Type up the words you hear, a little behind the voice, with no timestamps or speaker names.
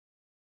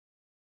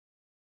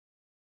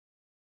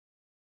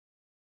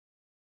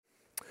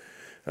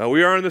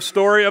We are in the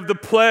story of the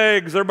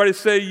plagues. Everybody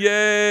say,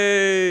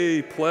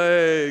 yay,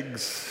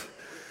 plagues.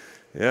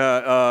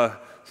 Yeah,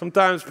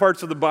 sometimes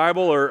parts of the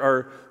Bible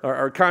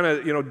are kind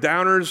of,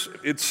 downers,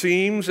 it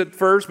seems at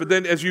first, but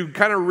then as you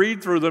kind of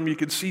read through them, you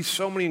can see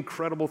so many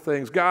incredible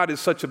things. God is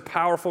such a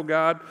powerful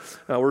God.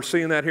 We're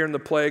seeing that here in the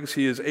plagues.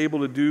 He is able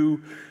to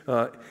do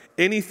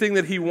anything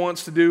that he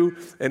wants to do,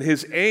 and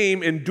his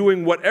aim in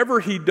doing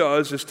whatever he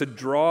does is to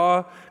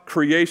draw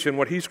creation,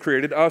 what he's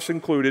created, us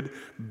included,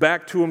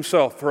 back to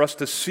himself, for us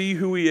to see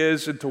who he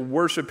is and to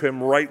worship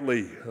him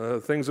rightly.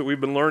 Things that we've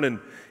been learning,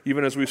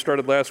 even as we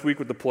started last week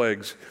with the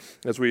plagues,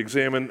 as we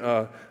examine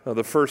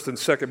the first and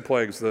second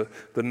plagues, the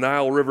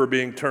Nile River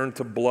being turned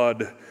to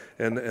blood,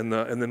 and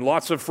then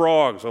lots of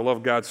frogs. I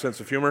love God's sense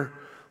of humor.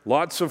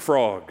 Lots of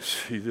frogs.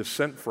 He just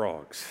sent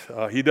frogs.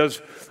 He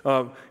does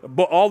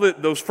all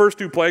those first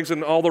two plagues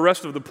and all the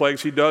rest of the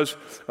plagues. He does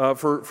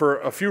for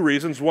a few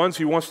reasons. One,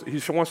 he wants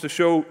to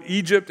show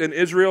Egypt and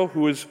Israel,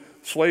 who are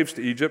slaves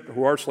to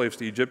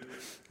Egypt,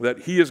 that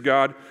he is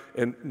God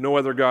and no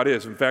other God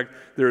is. In fact,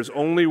 there is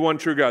only one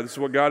true God. This is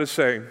what God is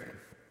saying.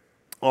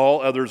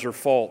 All others are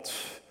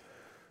false.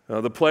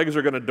 The plagues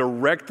are going to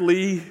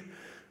directly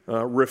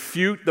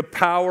refute the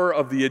power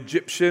of the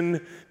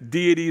Egyptian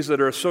deities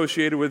that are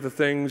associated with the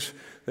things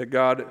that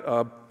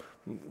God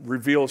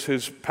reveals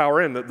his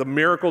power in. The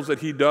miracles that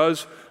he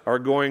does are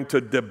going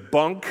to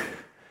debunk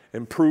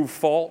and prove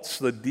false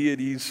the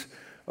deities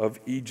of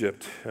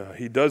Egypt.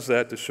 He does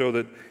that to show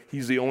that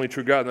he's the only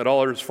true God and that all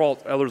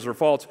others are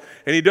false.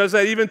 And he does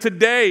that even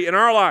today in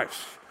our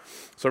lives.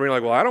 Some of you are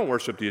like, well, I don't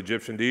worship the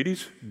Egyptian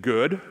deities.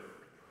 Good.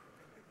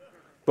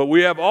 But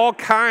we have all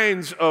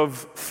kinds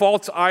of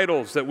false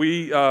idols that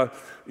we,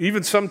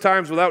 even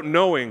sometimes without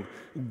knowing,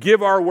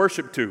 give our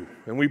worship to.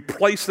 And we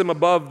place them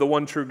above the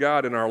one true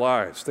God in our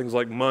lives. Things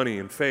like money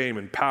and fame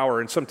and power,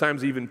 and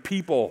sometimes even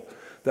people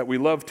that we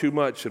love too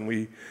much, and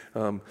we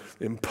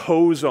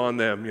impose on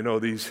them,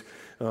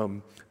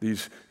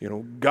 these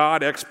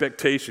God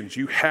expectations.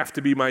 You have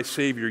to be my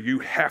Savior. You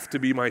have to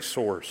be my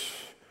source.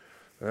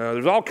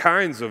 There's all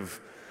kinds of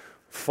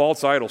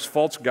false idols,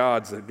 false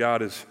gods that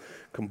God is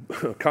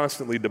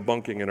constantly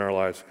debunking in our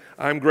lives.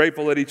 I'm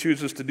grateful that he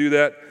chooses to do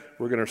that.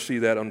 We're going to see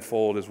that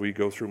unfold as we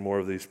go through more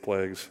of these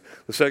plagues.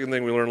 The second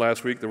thing we learned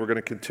last week that we're going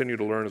to continue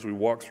to learn as we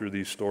walk through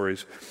these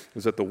stories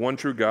is that the one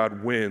true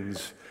God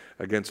wins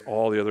against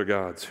all the other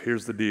gods.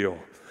 Here's the deal.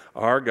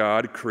 Our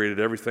God created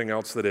everything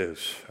else that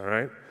is, all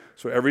right?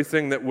 So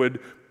everything that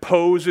would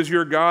pose as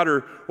your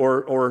God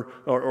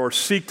or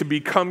seek to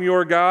become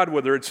your God,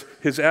 whether it's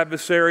his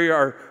adversary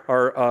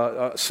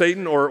or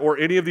Satan or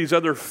any of these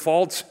other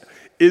false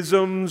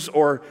isms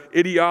or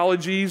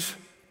ideologies,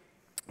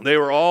 they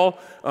were all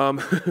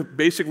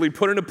basically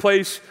put into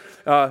place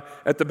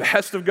at the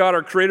behest of God,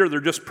 our Creator.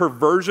 They're just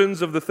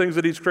perversions of the things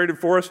that he's created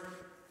for us.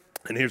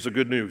 And here's the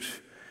good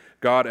news.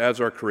 God, as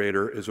our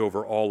Creator, is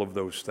over all of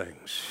those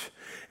things.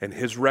 And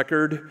his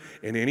record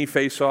in any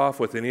face-off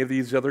with any of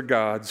these other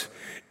gods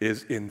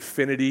is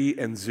infinity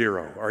and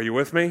zero. Are you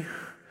with me?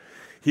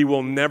 He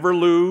will never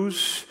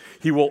lose.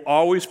 He will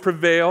always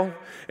prevail.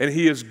 And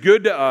he is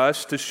good to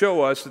us to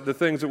show us that the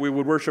things that we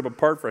would worship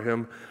apart from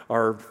him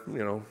are,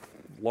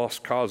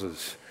 lost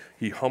causes.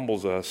 He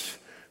humbles us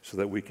so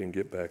that we can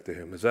get back to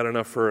him. Is that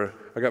enough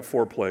I got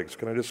 4 plagues.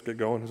 Can I just get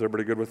going? Is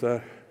everybody good with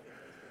that?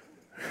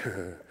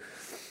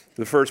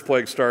 The first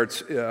plague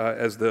starts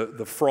as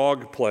the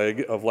frog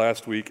plague of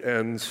last week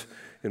ends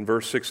in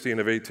verse 16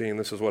 of 18.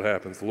 This is what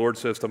happens. The Lord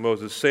says to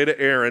Moses, say to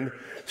Aaron,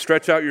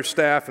 stretch out your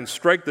staff and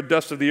strike the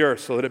dust of the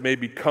earth so that it may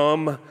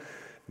become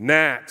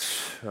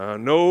gnats.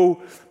 No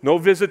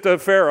visit to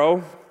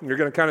Pharaoh. You're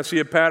going to kind of see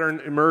a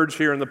pattern emerge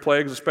here in the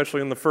plagues,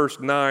 especially in the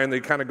first 9. They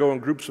kind of go in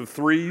groups of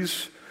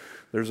 3s.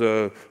 There's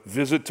a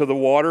visit to the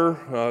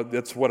water.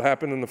 That's what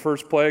happened in the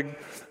first plague.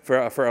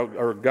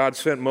 God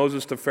sent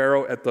Moses to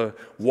Pharaoh at the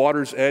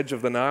water's edge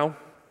of the Nile.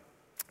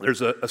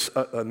 There's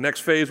a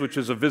next phase, which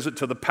is a visit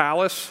to the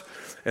palace.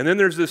 And then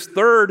there's this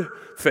third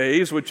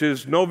phase, which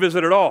is no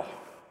visit at all.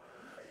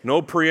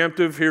 No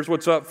preemptive, here's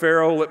what's up,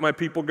 Pharaoh, let my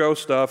people go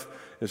stuff.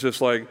 It's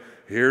just like,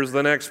 here's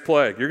the next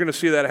plague. You're going to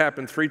see that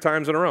happen 3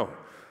 times in a row.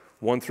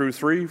 1 through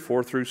 3,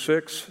 4 through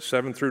 6,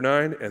 7 through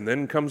 9, and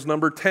then comes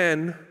number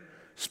 10.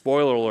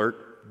 Spoiler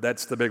alert,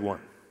 that's the big one.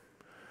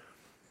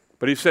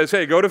 But he says,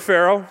 hey, go to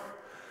Pharaoh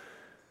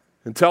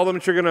and tell them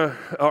that you're going to,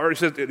 or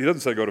he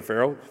doesn't say go to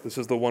Pharaoh. This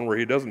is the one where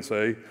he doesn't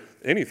say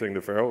anything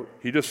to Pharaoh.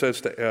 He just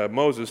says to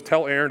Moses,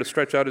 tell Aaron to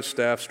stretch out his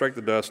staff, strike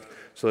the dust,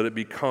 so that it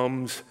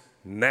becomes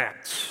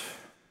gnats.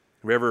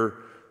 Have you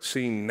ever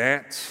seen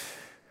gnats?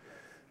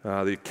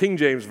 The King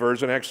James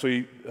Version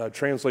actually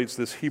translates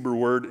this Hebrew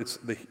word. It's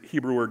the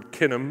Hebrew word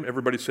kinnim.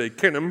 Everybody say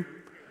kinnim.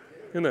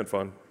 Isn't that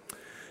fun?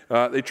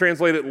 They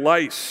translate it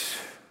lice.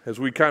 As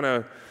we kind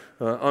of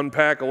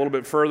unpack a little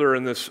bit further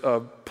in this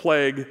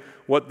plague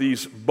what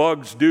these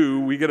bugs do,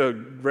 we get a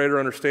greater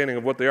understanding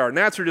of what they are.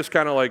 Gnats are just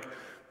kind of like,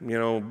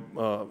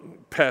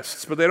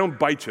 pests, but they don't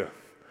bite you.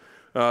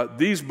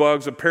 These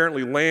bugs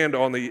apparently land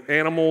on the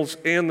animals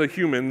and the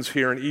humans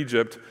here in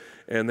Egypt,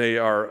 and they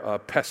are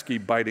pesky,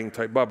 biting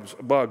type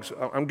bugs.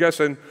 I'm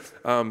guessing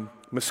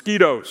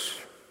mosquitoes,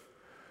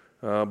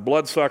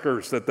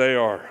 bloodsuckers that they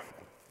are.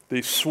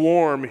 They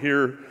swarm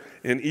here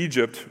in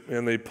Egypt,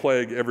 and they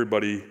plague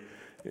everybody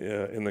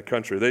in the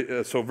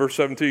country. So verse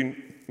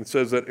 17, it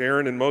says that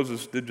Aaron and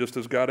Moses did just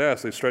as God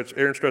asked.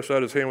 Aaron stretched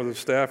out his hand with his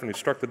staff, and he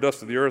struck the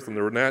dust of the earth, and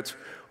there were gnats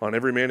on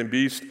every man and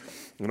beast,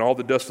 and all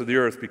the dust of the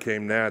earth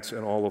became gnats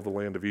in all of the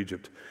land of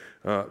Egypt.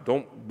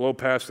 Don't blow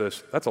past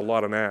this. That's a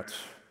lot of gnats.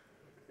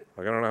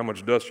 Like, I don't know how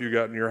much dust you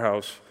got in your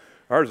house.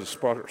 Ours is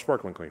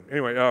sparkling clean.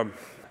 Anyway,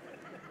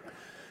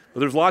 but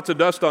there's lots of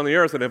dust on the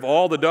earth, and if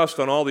all the dust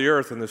on all the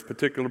earth in this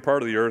particular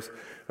part of the earth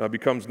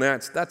becomes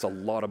gnats, that's a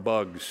lot of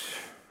bugs,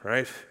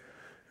 right?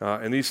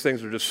 And these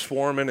things are just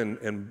swarming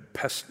and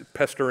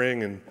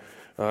pestering, and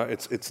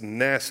it's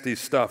nasty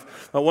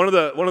stuff. One of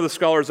the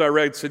scholars I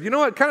read said, you know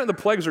what, kind of the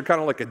plagues are kind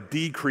of like a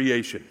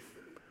decreation.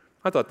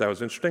 I thought that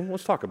was interesting.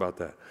 Let's talk about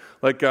that.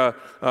 Like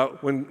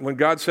when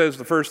God says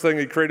the first thing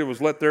he created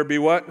was let there be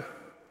what?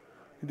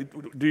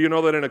 Do you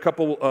know that in a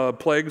couple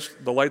plagues,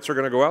 the lights are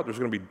going to go out? There's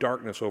going to be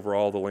darkness over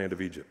all the land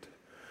of Egypt.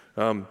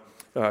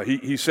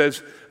 He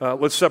says,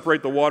 let's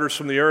separate the waters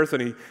from the earth,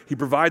 and he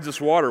provides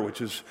us water,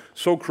 which is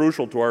so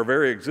crucial to our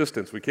very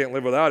existence. We can't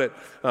live without it.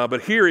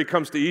 But here he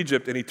comes to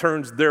Egypt, and he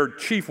turns their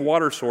chief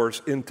water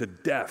source into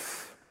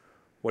death.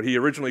 What he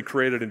originally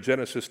created in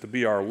Genesis to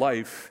be our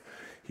life,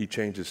 he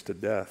changes to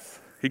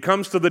death. He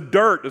comes to the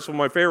dirt. This is one of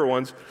my favorite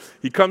ones.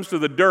 He comes to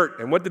the dirt,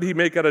 and what did he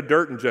make out of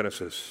dirt in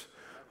Genesis?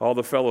 All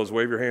the fellows,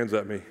 wave your hands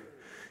at me.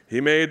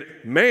 He made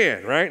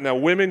man, right? Now,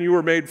 women, you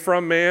were made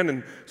from man,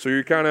 and so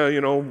you're kind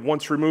of,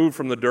 once removed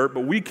from the dirt,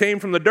 but we came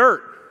from the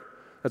dirt.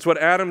 That's what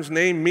Adam's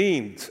name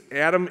means.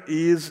 Adam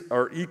is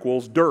or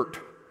equals dirt.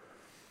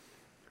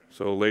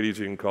 So, ladies,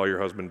 you can call your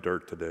husband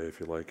Dirt today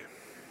if you like.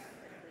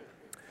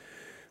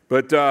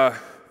 But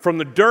from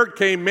the dirt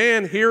came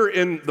man. Here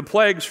in the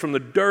plagues, from the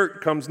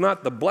dirt comes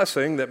not the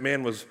blessing that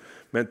man was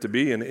meant to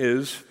be and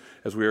is,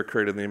 as we are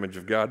created in the image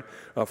of God.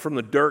 From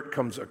the dirt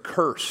comes a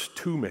curse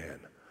to man.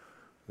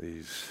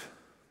 These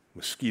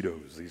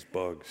mosquitoes, these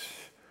bugs.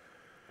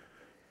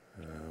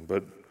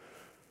 But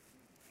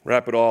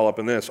wrap it all up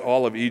in this.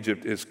 All of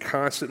Egypt is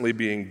constantly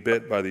being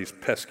bit by these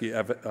pesky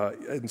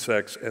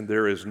insects, and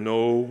there is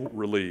no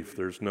relief.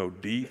 There's no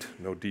DEET,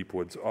 no Deep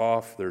Woods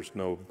Off. There's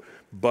no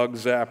bug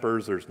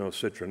zappers. There's no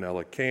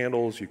citronella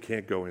candles. You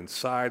can't go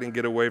inside and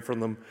get away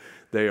from them.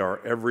 They are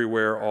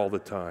everywhere all the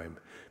time,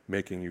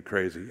 making you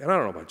crazy. And I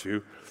don't know about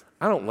you.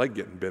 I don't like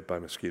getting bit by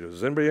mosquitoes.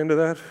 Is anybody into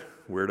that?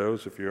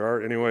 Weirdos, if you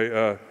are.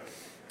 Anyway,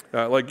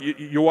 like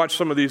you watch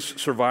some of these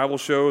survival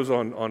shows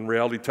on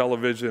reality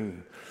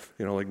television,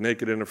 like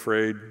Naked and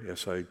Afraid.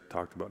 Yes, I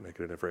talked about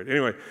Naked and Afraid.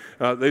 Anyway,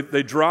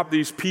 they drop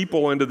these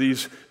people into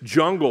these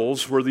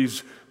jungles where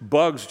these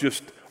bugs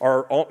just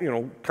are,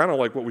 kind of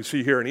like what we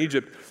see here in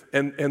Egypt.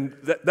 And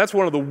that's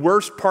one of the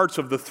worst parts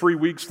of the 3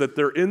 weeks that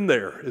they're in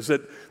there, is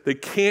that they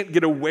can't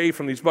get away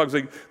from these bugs.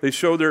 They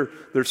show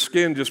their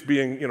skin just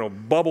being,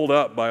 bubbled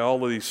up by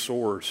all of these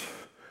sores.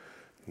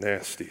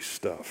 Nasty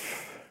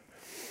stuff.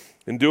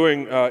 In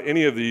doing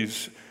any of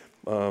these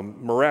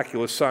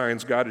miraculous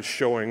signs, God is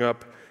showing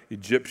up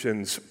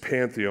Egyptians'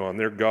 pantheon.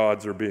 Their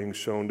gods are being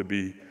shown to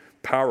be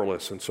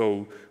powerless. And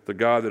so the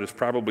god that is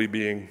probably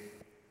being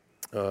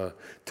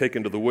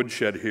taken to the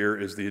woodshed here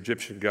is the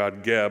Egyptian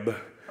god Geb.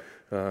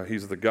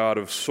 He's the god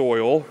of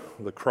soil,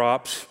 the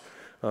crops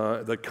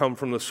that come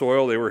from the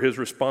soil. They were his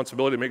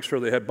responsibility to make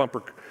sure they had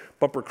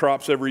bumper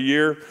crops every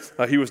year.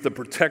 He was the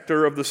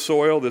protector of the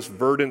soil, this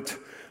verdant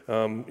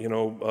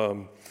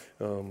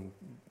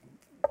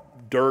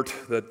dirt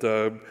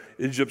that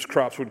Egypt's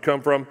crops would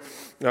come from.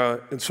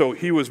 And so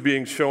he was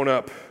being shown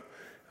up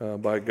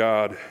by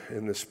God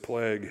in this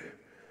plague.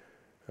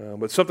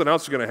 But something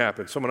else is going to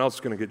happen. Someone else is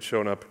going to get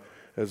shown up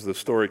as the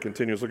story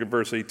continues. Look at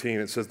verse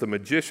 18. It says, the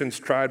magicians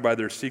tried by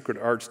their secret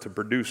arts to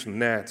produce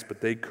gnats, but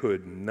they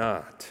could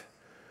not.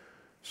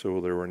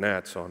 So there were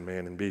gnats on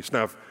man and beast.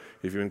 Now,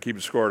 if you can keep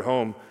a score at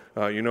home,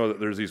 you know that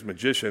there's these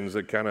magicians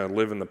that kind of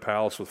live in the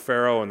palace with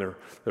Pharaoh, and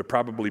they're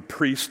probably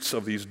priests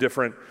of these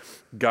different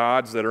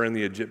gods that are in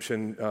the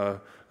Egyptian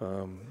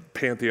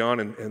pantheon,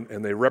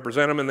 and they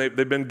represent them, and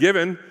they've been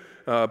given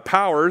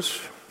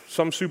powers,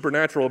 some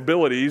supernatural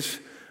abilities,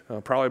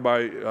 probably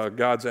by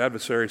God's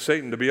adversary,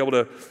 Satan, to be able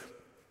to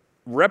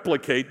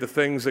replicate the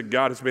things that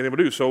God has been able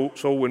to do.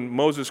 So when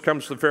Moses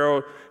comes to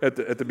Pharaoh at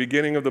the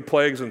beginning of the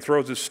plagues and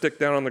throws his stick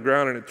down on the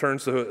ground and it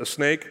turns to a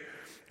snake,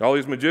 all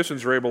these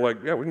magicians are able,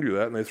 yeah, we can do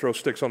that. And they throw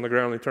sticks on the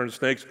ground and they turn to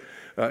snakes.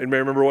 Anybody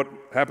remember what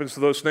happens to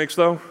those snakes,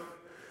 though?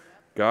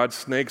 God's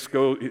snake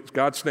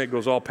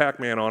goes all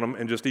Pac-Man on them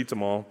and just eats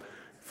them all.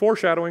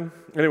 Foreshadowing.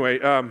 Anyway,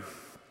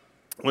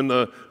 when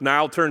the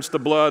Nile turns to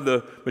blood,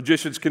 the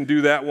magicians can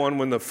do that one.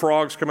 When the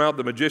frogs come out,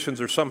 the magicians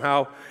are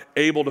somehow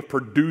able to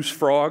produce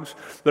frogs.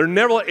 They're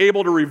never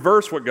able to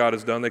reverse what God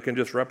has done. They can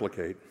just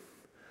replicate.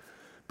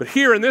 But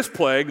here in this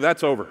plague,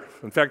 that's over.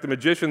 In fact, the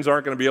magicians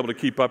aren't going to be able to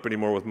keep up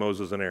anymore with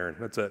Moses and Aaron.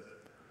 That's it.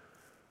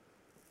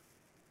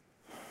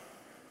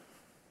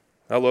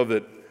 I love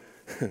that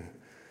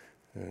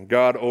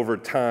God over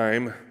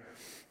time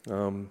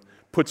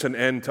puts an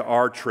end to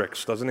our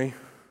tricks, doesn't he?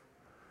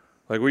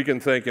 Like we can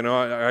think,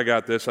 I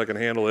got this, I can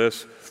handle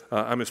this.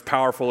 I'm as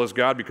powerful as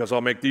God because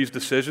I'll make these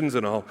decisions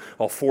and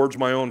I'll forge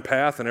my own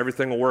path and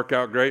everything will work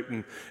out great.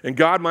 And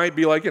God might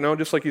be like,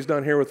 just like he's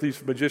done here with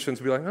these magicians,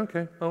 be like,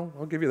 okay,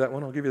 I'll give you that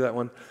one, I'll give you that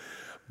one.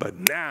 But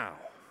now,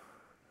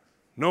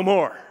 no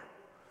more.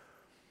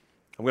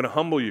 I'm going to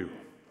humble you.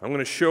 I'm going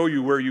to show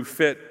you where you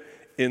fit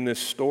in this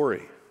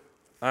story.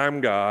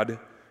 I'm God,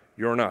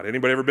 you're not.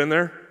 Anybody ever been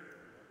there?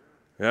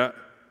 Yeah.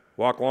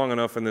 Walk long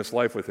enough in this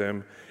life with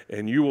him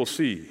and you will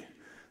see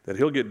that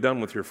he'll get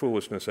done with your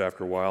foolishness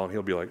after a while and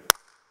he'll be like,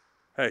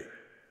 hey,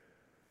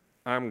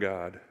 I'm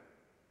God,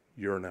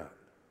 you're not.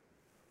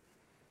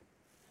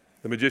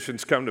 The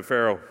magicians come to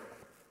Pharaoh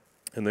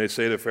and they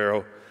say to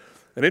Pharaoh,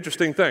 an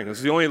interesting thing, this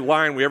is the only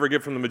line we ever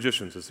get from the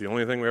magicians, it's the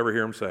only thing we ever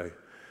hear them say.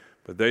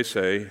 But they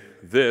say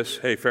this,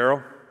 hey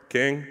Pharaoh,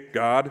 king,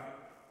 God,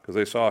 because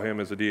they saw him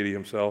as a deity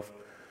himself,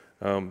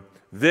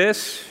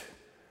 this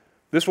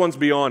one's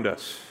beyond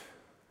us.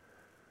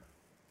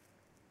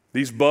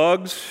 These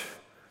bugs,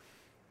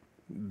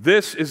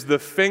 this is the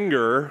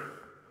finger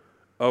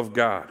of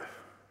God.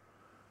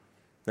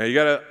 Now you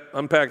got to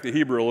unpack the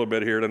Hebrew a little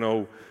bit here to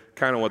know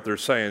kind of what they're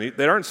saying.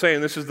 They aren't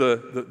saying this is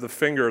the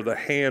finger, the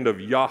hand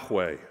of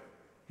Yahweh.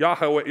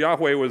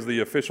 Yahweh was the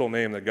official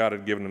name that God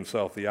had given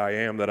himself, the I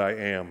am that I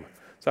am.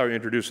 That's how he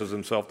introduces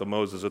himself to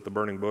Moses at the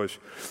burning bush,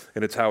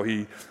 and it's how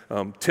he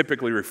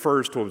typically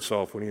refers to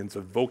himself when he is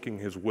invoking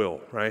his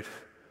will, right?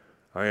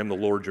 I am the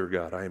Lord your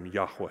God. I am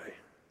Yahweh.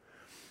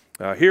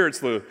 Here it's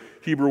the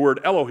Hebrew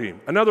word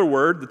Elohim, another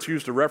word that's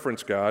used to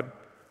reference God.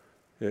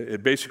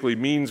 It basically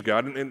means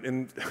God.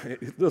 And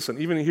listen,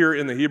 even here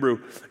in the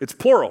Hebrew, it's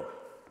plural.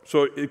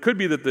 So it could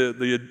be that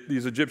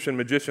these Egyptian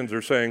magicians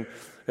are saying,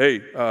 hey,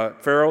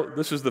 Pharaoh,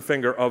 this is the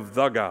finger of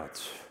the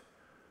gods.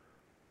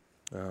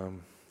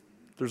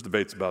 There's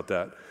debates about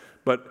that.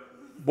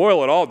 But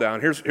boil it all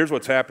down, here's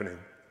what's happening.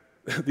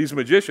 These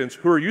magicians,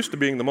 who are used to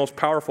being the most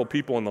powerful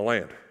people in the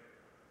land,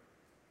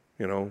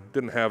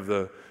 didn't have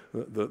the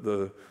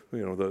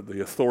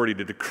authority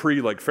to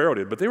decree like Pharaoh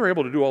did, but they were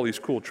able to do all these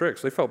cool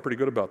tricks. They felt pretty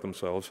good about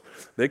themselves.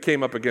 They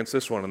came up against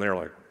this one and they're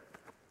like,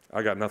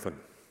 I got nothing.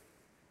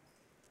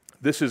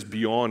 This is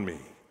beyond me.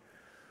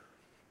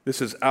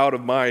 This is out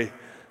of my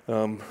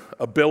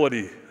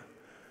ability.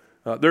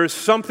 There's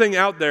something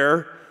out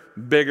there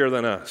bigger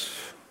than us.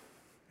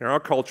 Our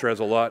culture has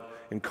a lot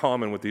in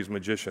common with these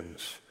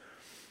magicians.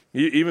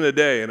 Even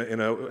today, in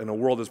a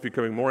world that's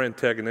becoming more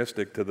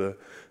antagonistic to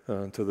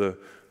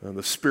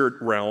the spirit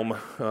realm,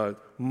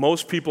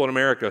 most people in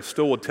America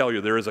still would tell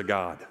you there is a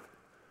God.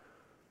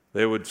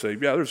 They would say,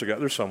 yeah, there's a God,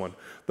 there's someone.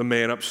 The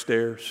man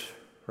upstairs,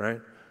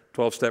 right?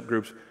 12-step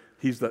groups.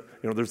 He's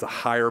there's the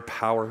higher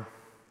power.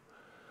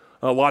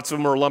 Lots of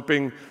them are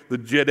lumping the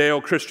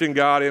Judeo-Christian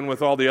God in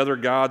with all the other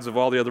gods of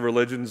all the other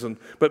religions.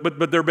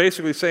 But they're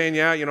basically saying,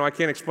 yeah, I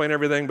can't explain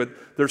everything, but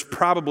there's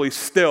probably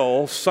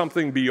still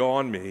something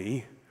beyond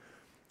me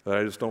that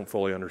I just don't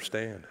fully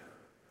understand.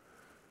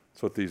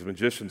 That's what these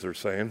magicians are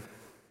saying.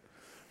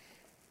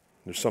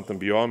 There's something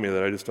beyond me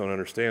that I just don't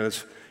understand.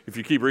 If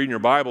you keep reading your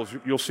Bibles,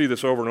 you'll see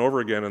this over and over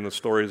again in the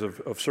stories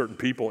of certain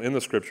people in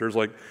the Scriptures.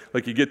 Like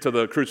you get to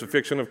the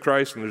crucifixion of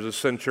Christ, and there's a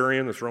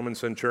centurion, this Roman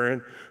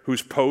centurion,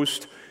 whose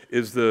post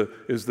is the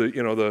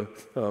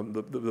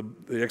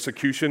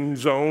execution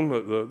zone.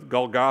 The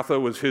Golgotha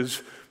was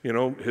his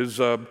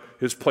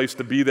place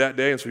to be that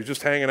day, and so he's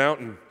just hanging out.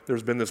 And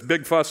there's been this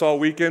big fuss all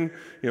weekend,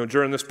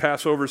 during this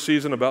Passover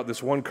season about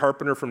this one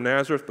carpenter from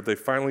Nazareth. But they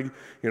finally,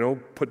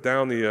 put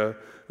down the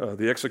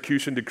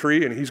execution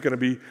decree, and he's going to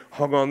be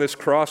hung on this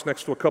cross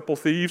next to a couple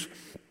thieves.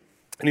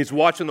 And he's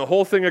watching the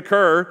whole thing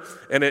occur.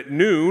 And at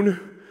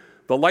noon,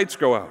 the lights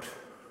go out.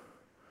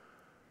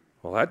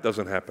 Well, that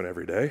doesn't happen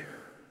every day.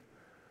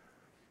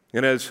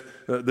 And as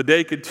the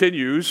day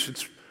continues,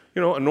 it's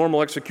a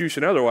normal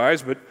execution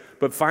otherwise,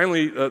 but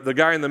finally the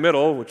guy in the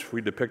middle, which we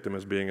depict him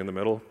as being in the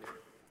middle,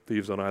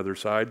 thieves on either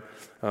side,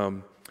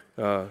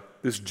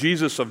 this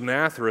Jesus of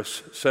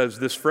Nazareth says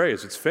this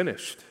phrase, it's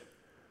finished.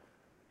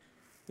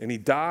 And he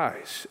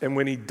dies. And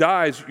when he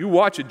dies, you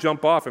watch it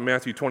jump off in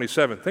Matthew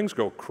 27. Things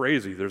go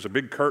crazy. There's a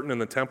big curtain in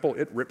the temple.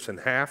 It rips in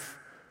half,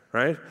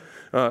 right?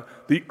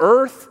 The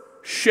earth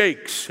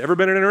shakes. Ever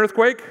been in an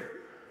earthquake?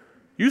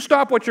 You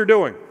stop what you're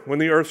doing when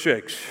the earth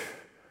shakes.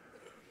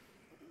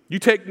 You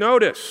take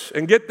notice.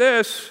 And get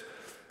this,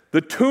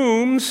 the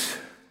tombs,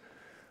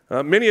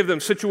 many of them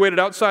situated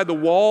outside the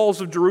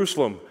walls of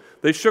Jerusalem,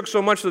 they shook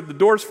so much that the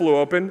doors flew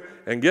open.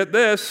 And get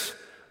this,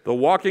 The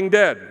Walking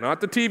Dead,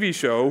 not the TV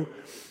show,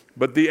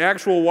 but the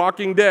actual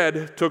Walking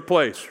Dead took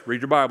place.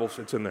 Read your Bibles,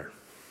 it's in there.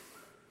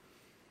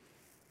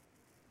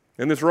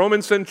 And this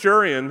Roman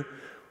centurion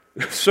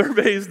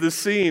surveys the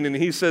scene and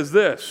he says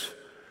this,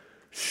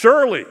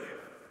 surely,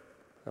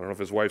 I don't know if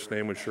his wife's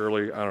name was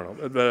Shirley, I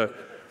don't know.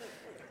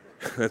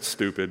 That's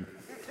stupid.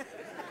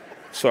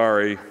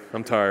 Sorry,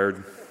 I'm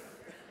tired.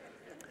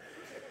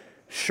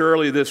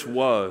 Surely this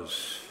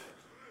was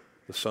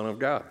the Son of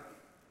God.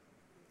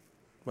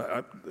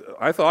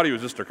 I thought he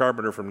was just a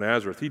carpenter from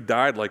Nazareth. He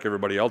died like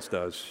everybody else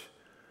does,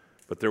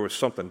 but there was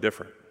something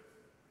different.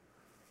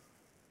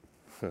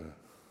 The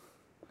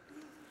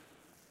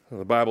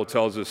Bible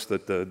tells us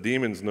that the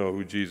demons know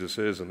who Jesus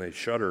is and they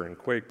shudder and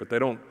quake, but they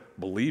don't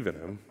believe in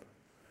him.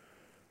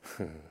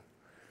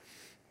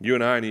 You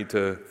and I need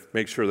to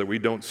make sure that we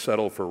don't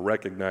settle for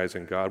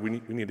recognizing God.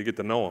 We need to get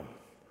to know him.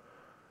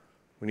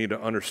 We need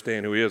to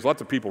understand who he is.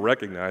 Lots of people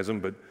recognize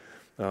him, but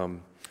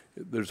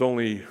there's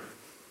only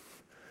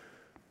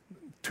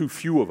too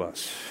few of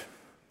us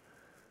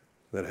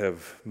that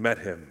have met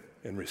him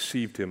and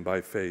received him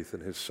by faith in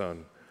his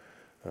Son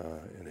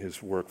and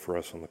his work for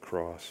us on the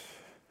cross.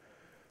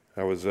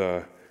 I was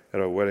at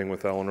a wedding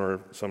with Eleanor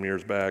some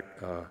years back.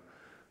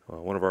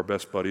 One of our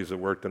best buddies that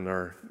worked in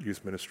our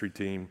youth ministry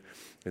team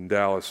in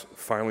Dallas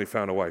finally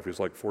found a wife. He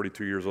was like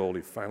 42 years old.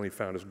 He finally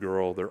found his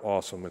girl. They're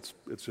awesome.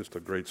 It's just a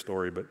great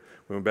story. But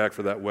we went back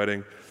for that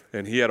wedding,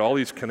 and he had all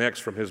these connects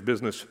from his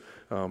business,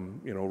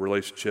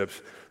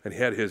 relationships, and he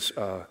had his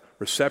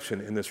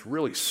reception in this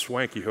really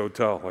swanky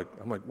hotel.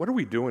 I'm like, what are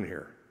we doing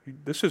here?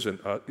 This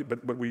isn't.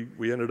 But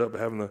we ended up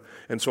having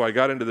and so I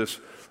got into this,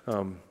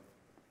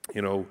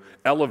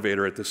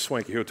 elevator at this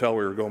swanky hotel.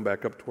 We were going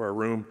back up to our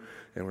room,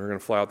 and we were going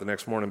to fly out the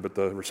next morning, but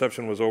the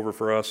reception was over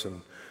for us,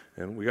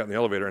 and we got in the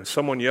elevator, and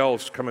someone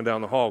yells coming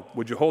down the hall,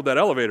 "Would you hold that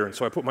elevator?" And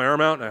so I put my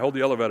arm out, and I hold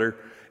the elevator,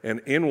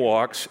 and in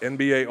walks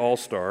NBA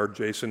All-Star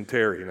Jason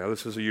Terry. Now,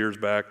 this is years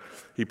back.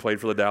 He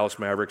played for the Dallas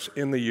Mavericks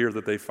in the year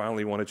that they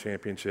finally won a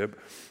championship,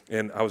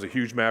 and I was a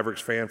huge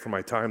Mavericks fan from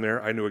my time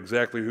there. I knew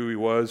exactly who he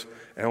was.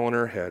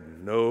 Eleanor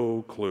had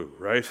no clue,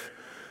 right?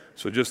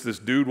 So just this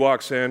dude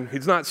walks in.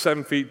 He's not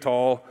 7 feet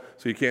tall,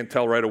 so you can't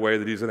tell right away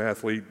that he's an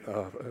athlete,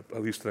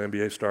 at least an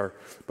NBA star.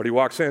 But he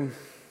walks in,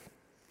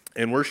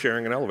 and we're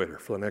sharing an elevator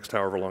for the next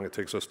however long it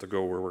takes us to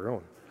go where we're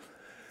going.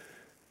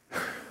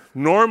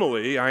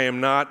 Normally, I am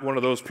not one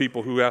of those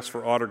people who asks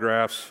for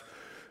autographs.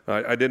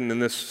 I didn't in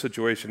this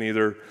situation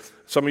either.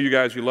 Some of you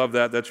guys, you love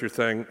that. That's your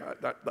thing.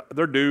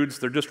 They're dudes.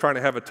 They're just trying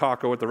to have a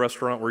taco at the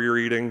restaurant where you're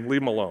eating.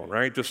 Leave them alone,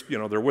 right? Just,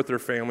 they're with their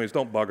families.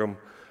 Don't bug them.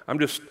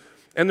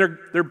 And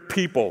they're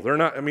people. They're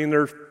not,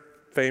 they're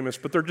famous,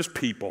 but they're just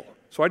people.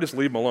 So I just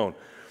leave them alone.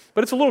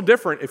 But it's a little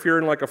different if you're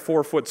in like a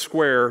 4-foot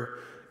square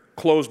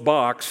closed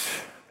box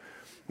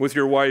with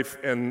your wife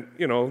and,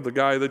 the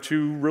guy that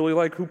you really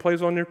like who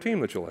plays on your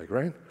team that you like,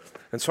 right?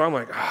 And so I'm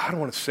like, I don't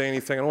want to say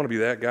anything. I don't want to be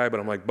that guy, but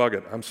I'm like, bug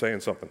it. I'm saying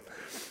something.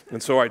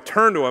 And so I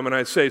turn to him and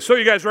I say, "So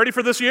you guys ready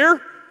for this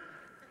year?"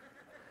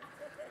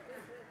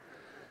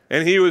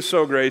 And he was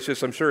so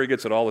gracious. I'm sure he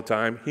gets it all the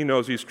time. He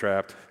knows he's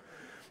trapped.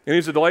 And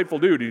he's a delightful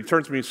dude. He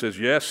turns to me and says,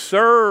 "Yes,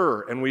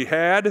 sir." And we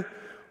had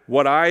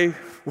what I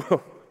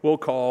will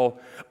call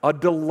a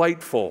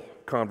delightful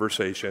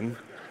conversation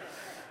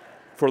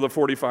for the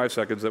 45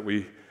 seconds that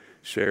we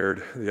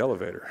shared the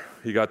elevator.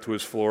 He got to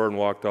his floor and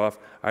walked off.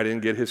 I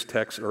didn't get his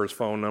text or his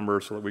phone number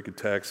so that we could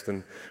text,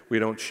 and we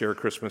don't share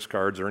Christmas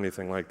cards or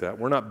anything like that.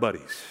 We're not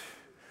buddies.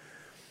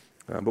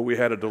 But we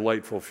had a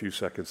delightful few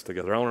seconds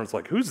together. Eleanor's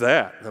like, "Who's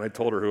that?" And I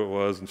told her who it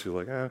was, and she's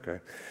like, "Okay."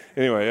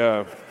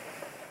 Anyway,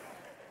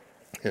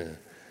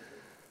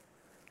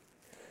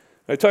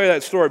 I tell you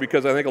that story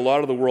because I think a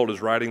lot of the world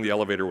is riding the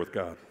elevator with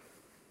God.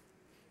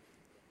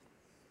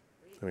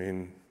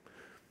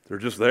 They're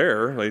just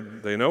there.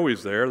 They know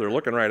he's there. They're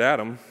looking right at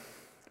him.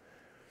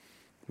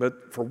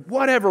 But for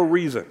whatever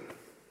reason,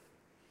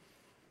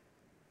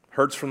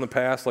 hurts from the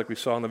past like we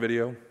saw in the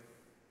video,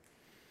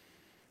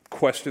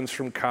 questions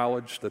from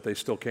college that they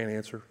still can't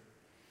answer.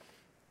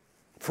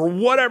 For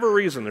whatever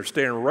reason, they're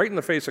staring right in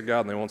the face of God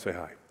and they won't say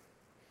hi.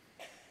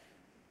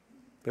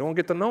 They won't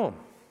get to know him.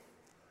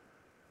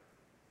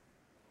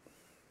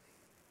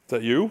 Is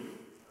that you?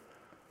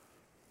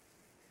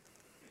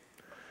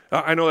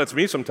 I know that's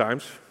me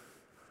sometimes.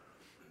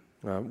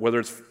 Whether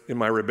it's in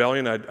my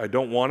rebellion, I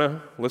don't want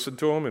to listen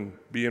to him and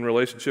be in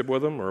relationship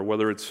with him, or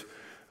whether it's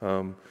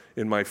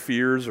in my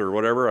fears or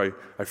whatever,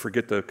 I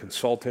forget to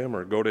consult him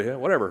or go to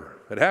him, whatever.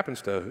 It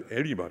happens to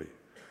anybody.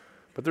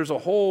 But there's a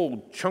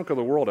whole chunk of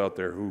the world out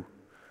there who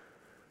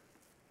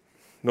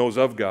knows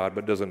of God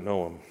but doesn't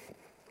know him.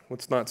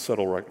 Let's not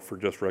settle for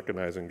just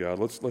recognizing God.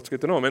 Let's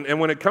get to know him. And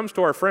when it comes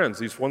to our friends,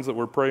 these ones that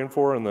we're praying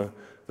for and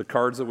the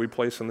cards that we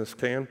place in this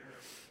can,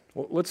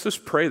 well, let's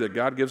just pray that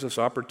God gives us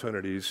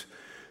opportunities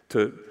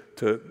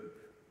to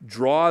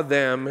draw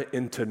them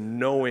into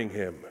knowing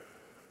him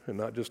and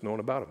not just knowing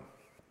about him.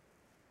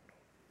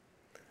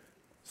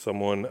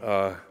 Someone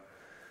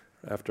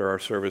after our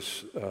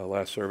service,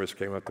 last service,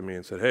 came up to me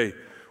and said, "Hey,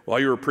 while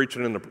you were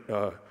preaching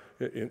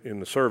in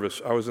the service,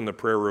 I was in the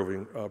prayer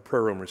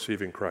room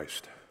receiving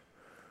Christ."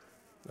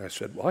 I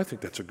said, "Well, I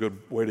think that's a good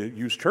way to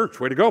use church.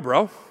 Way to go,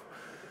 bro."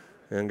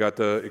 And got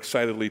to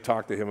excitedly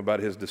talk to him about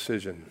his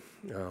decision.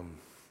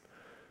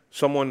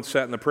 Someone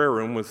sat in the prayer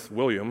room with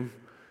William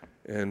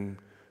and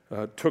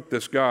took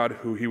this God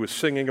who he was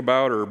singing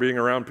about or being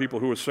around people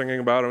who were singing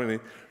about him,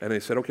 and they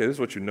said, "Okay, this is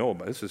what you know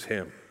about. This is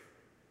him.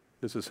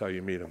 This is how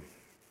you meet him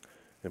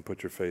and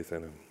put your faith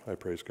in him." I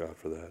praise God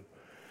for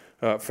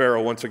that.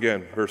 Pharaoh, once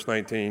again, verse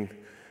 19.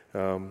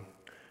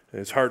 And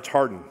his heart's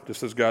hardened,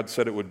 just as God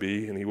said it would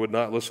be, and he would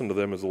not listen to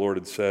them as the Lord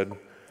had said.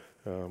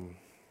 And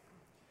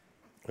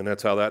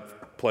that's how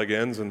that plague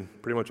ends,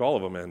 and pretty much all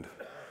of them end.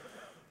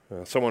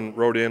 Someone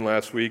wrote in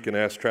last week and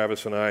asked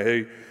Travis and I,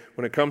 hey,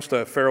 when it comes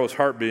to Pharaoh's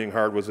heart being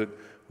hard, was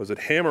it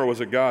him or was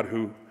it God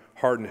who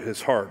hardened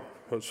his heart?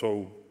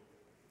 So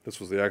this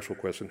was the actual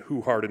question.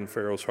 Who hardened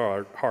Pharaoh's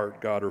heart,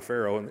 God or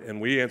Pharaoh?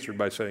 And we answered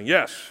by saying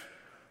yes.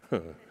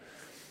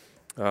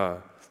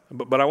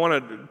 But I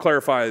want to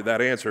clarify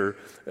that answer.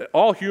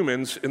 All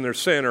humans in their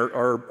sin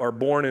are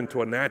born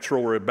into a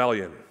natural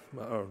rebellion,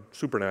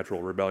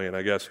 supernatural rebellion,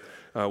 I guess.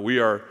 We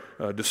are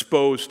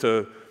disposed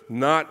to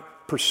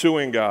not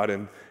pursuing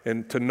God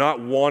and to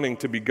not wanting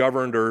to be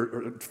governed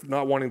or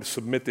not wanting to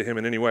submit to him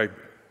in any way.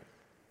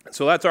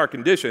 So that's our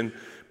condition.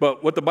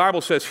 But what the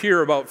Bible says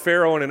here about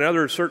Pharaoh and in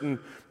other certain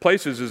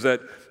places is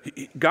that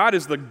God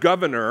is the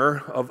governor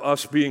of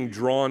us being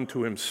drawn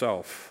to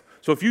himself.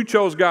 So if you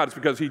chose God, it's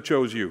because he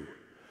chose you.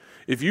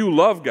 If you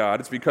love God,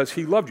 it's because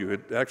he loved you.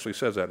 It actually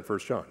says that in 1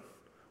 John.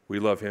 We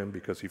love him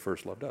because he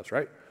first loved us,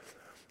 right?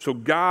 So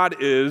God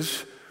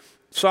is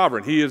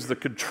sovereign. He is the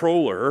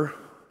controller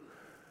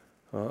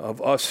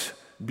of us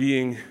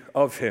being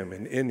of him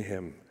and in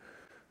him.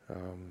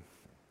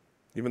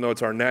 Even though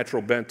it's our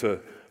natural bent to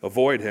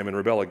avoid him and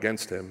rebel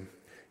against him,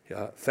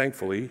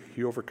 thankfully,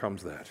 he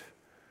overcomes that.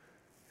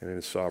 And in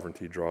his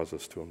sovereignty, draws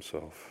us to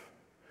himself.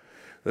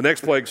 The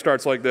next plague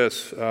starts like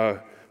this.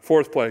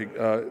 Fourth plague,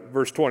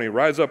 verse 20.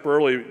 Rise up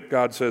early,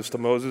 God says to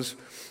Moses.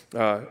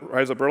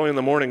 Rise up early in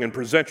the morning and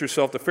present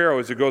yourself to Pharaoh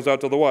as he goes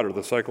out to the water.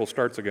 The cycle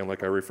starts again,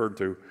 like I referred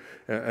to.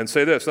 And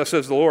say this, thus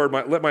says the Lord,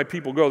 let my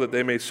people go that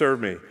they may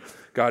serve me.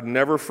 God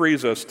never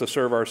frees us to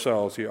serve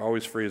ourselves. He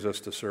always frees us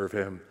to serve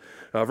him.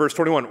 Verse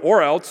 21,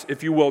 or else,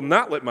 if you will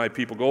not let my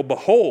people go,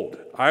 behold,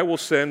 I will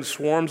send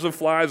swarms of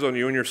flies on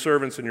you and your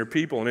servants and your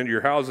people and into your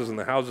houses, and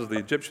the houses of the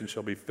Egyptians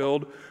shall be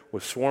filled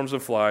with swarms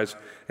of flies,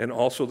 and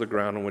also the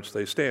ground on which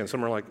they stand.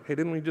 Some are like, hey,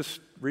 didn't we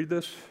just read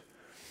this?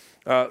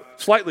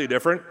 Slightly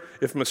different.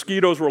 If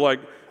mosquitoes were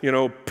like,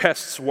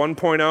 pests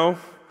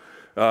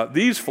 1.0,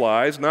 these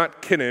flies,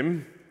 not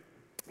kinim,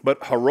 but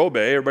harobe,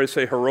 everybody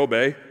say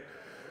harobe.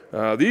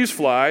 These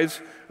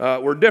flies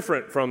were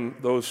different from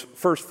those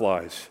first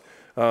flies.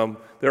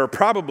 There are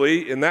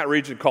probably, in that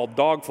region, called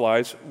dog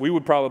flies. We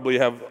would probably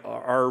have,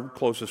 our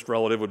closest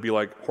relative would be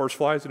like horse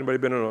flies. Anybody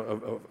been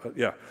in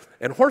yeah.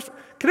 And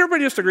can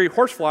everybody just agree,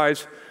 horse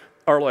flies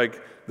are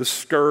like the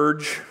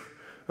scourge.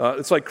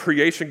 It's like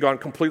creation gone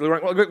completely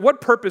wrong.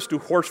 What purpose do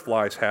horse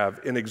flies have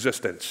in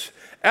existence?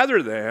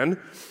 Other than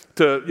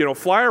to,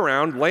 fly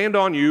around, land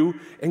on you,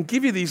 and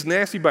give you these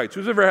nasty bites.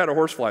 Who's ever had a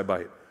horsefly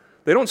bite?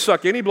 They don't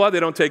suck any blood. They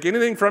don't take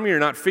anything from you. You're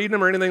not feeding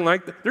them or anything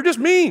like that. They're just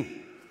mean.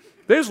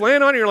 They just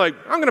land on you. You're like,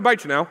 I'm going to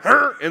bite you now.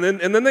 And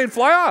then they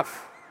fly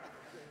off.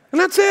 And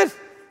that's it.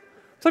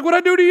 It's like what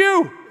I do to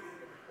you.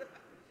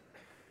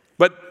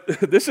 But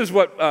this is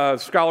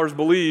what scholars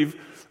believe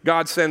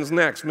God sends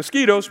next.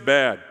 Mosquitoes,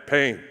 bad,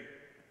 pain,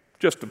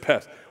 just a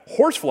pest.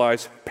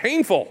 Horseflies,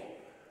 painful.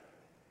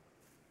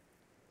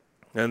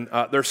 And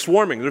they're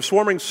swarming. They're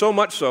swarming so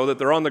much so that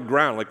they're on the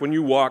ground. Like when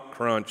you walk,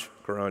 crunch,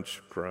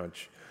 crunch,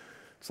 crunch.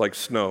 It's like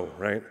snow,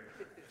 right?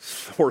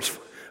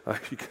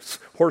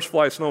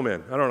 Horsefly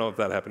snowman. I don't know if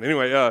that happened.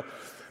 Anyway,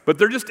 but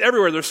they're just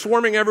everywhere. They're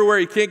swarming everywhere.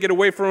 You can't get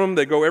away from them.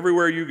 They go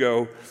everywhere you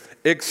go.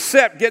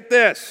 Except, get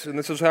this, and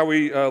this is how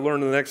we learn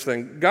the next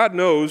thing. God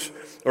knows,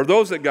 or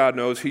those that God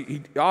knows,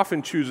 he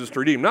often chooses to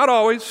redeem. Not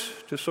always,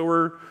 just so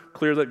we're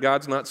clear that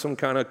God's not some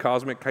kind of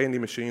cosmic candy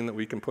machine that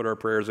we can put our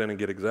prayers in and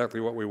get exactly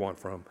what we want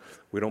from.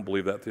 We don't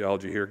believe that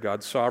theology here.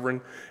 God's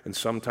sovereign, and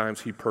sometimes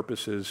he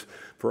purposes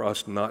for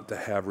us not to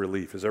have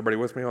relief. Is everybody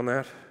with me on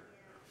that?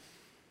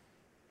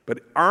 But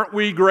aren't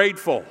we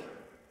grateful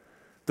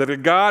that a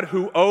God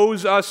who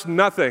owes us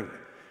nothing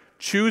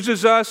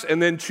chooses us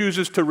and then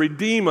chooses to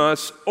redeem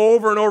us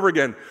over and over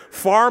again,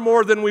 far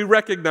more than we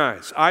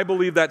recognize? I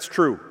believe that's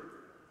true.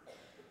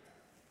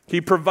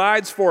 He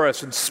provides for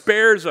us and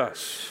spares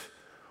us,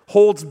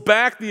 holds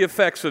back the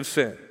effects of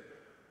sin,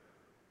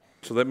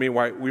 so that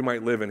we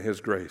might live in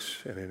his grace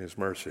and in his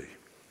mercy.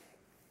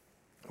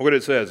 Look what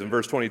it says in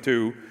verse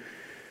 22.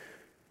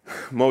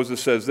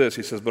 Moses says this.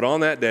 He says, but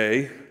on that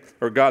day,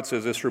 or God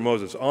says this through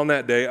Moses, on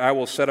that day I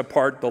will set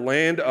apart the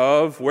land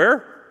of,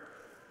 where?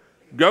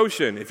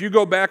 Goshen. If you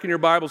go back in your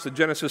Bibles to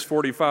Genesis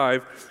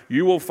 45,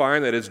 you will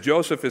find that as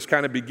Joseph is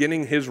kind of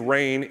beginning his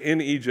reign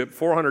in Egypt,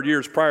 400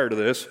 years prior to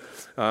this,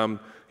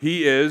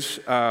 he is,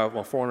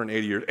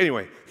 480 years.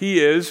 Anyway, he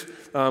is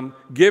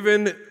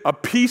given a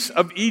piece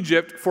of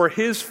Egypt for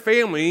his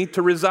family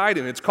to reside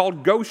in. It's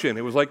called Goshen.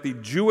 It was like the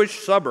Jewish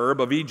suburb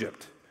of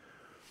Egypt.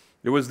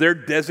 It was their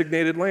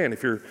designated land.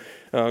 If you're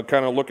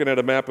kind of looking at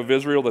a map of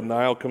Israel, the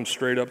Nile comes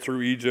straight up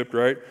through Egypt,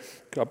 right?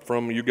 Up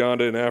from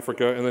Uganda and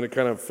Africa, and then it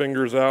kind of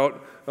fingers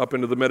out up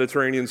into the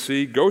Mediterranean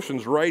Sea.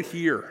 Goshen's right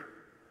here.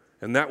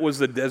 And that was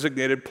the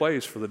designated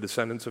place for the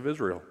descendants of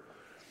Israel.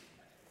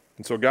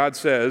 And so God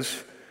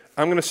says,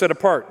 I'm going to set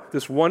apart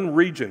this one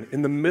region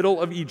in the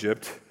middle of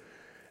Egypt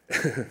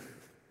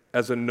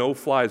as a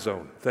no-fly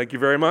zone. Thank you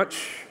very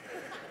much.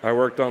 I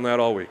worked on that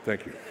all week.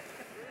 Thank you.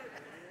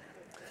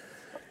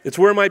 It's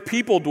where my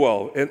people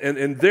dwell,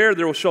 and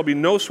there shall be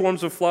no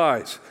swarms of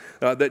flies,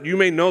 that you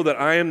may know that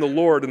I am the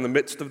Lord in the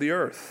midst of the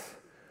earth.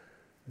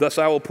 Thus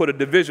I will put a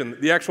division.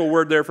 The actual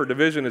word there for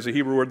division is a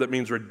Hebrew word that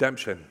means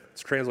redemption.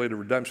 It's translated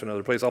redemption in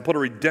other places. I'll put a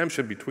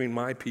redemption between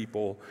my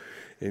people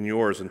and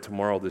yours, and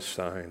tomorrow this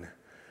sign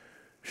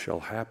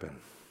shall happen.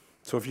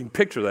 So if you can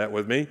picture that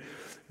with me,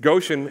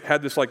 Goshen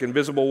had this like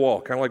invisible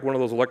wall, kind of like one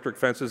of those electric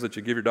fences that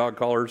you give your dog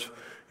collars.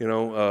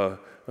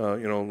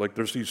 Like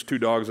there's these two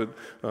dogs that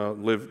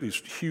live, these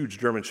huge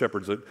German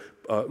shepherds that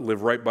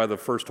live right by the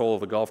first hole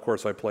of the golf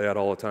course I play at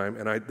all the time,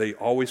 and they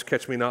always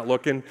catch me not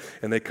looking,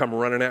 and they come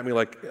running at me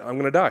like, I'm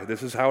going to die.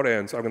 This is how it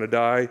ends. I'm going to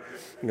die,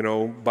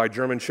 by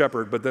German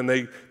shepherd. But then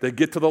they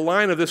get to the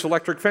line of this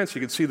electric fence.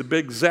 You can see the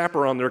big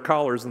zapper on their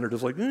collars, and they're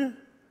just like, eh.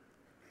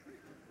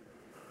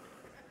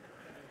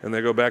 And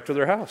they go back to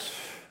their house.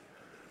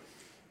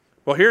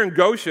 Well, here in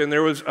Goshen,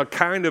 there was a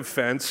kind of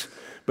fence,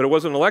 but it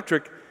wasn't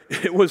electric.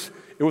 It was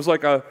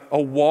like a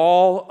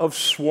wall of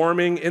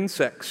swarming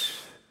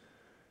insects.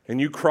 And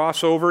you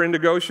cross over into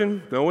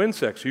Goshen, no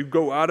insects. You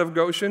go out of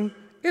Goshen,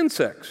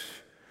 insects.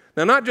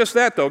 Now, not just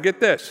that, though. Get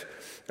this.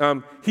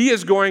 He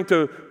is going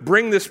to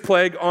bring this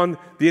plague on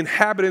the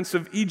inhabitants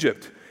of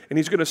Egypt, and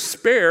he's going to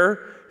spare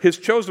his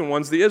chosen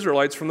ones, the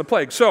Israelites, from the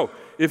plague. So,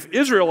 if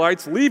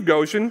Israelites leave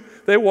Goshen,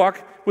 they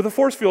walk with a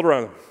force field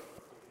around them.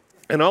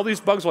 And all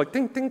these bugs are like,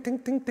 ding, ding, ding,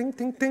 ding, ding,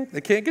 ding, ding.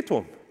 They can't get to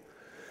them.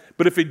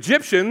 But if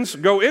Egyptians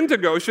go into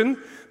Goshen,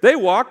 they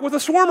walk with a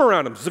swarm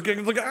around them.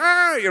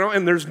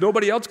 And there's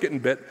nobody else getting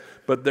bit,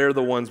 but they're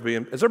the ones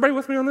being... Is everybody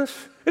with me on this?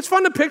 It's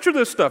fun to picture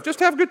this stuff.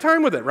 Just have a good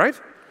time with it, right?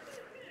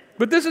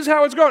 But this is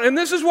how it's going. And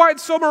this is why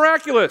it's so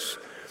miraculous.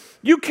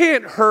 You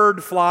can't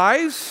herd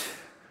flies.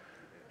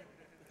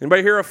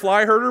 Anybody here a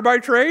fly herder by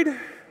trade?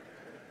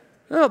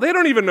 No, they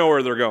don't even know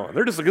where they're going.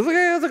 They're just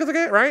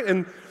like,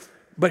 right?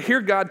 But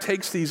here God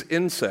takes these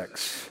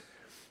insects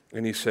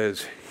and he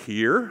says,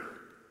 here,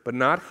 but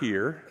not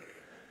here,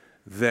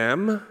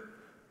 them,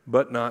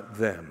 but not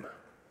them.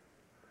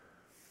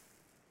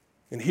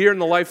 And here in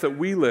the life that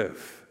we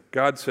live,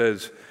 God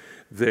says,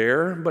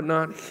 there, but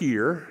not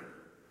here,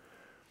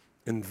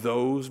 and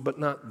those, but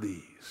not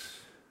these.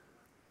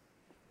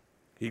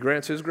 He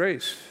grants his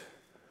grace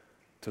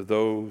to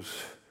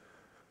those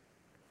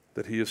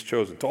that he has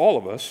chosen, to all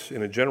of us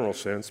in a general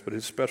sense, but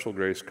his special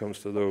grace comes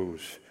to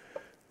those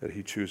that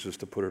he chooses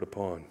to put it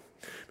upon.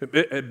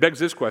 It begs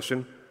this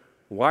question,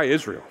 why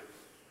Israel?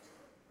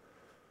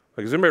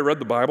 Like, has anybody read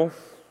the Bible?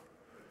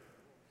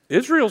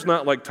 Israel's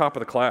not like top of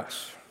the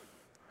class.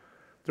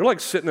 They're like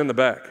sitting in the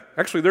back.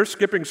 Actually, they're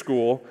skipping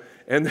school,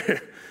 and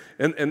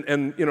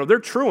they're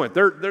truant.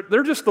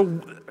 They're just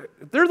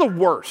they're the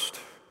worst.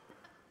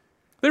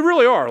 They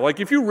really are. Like,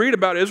 if you read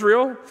about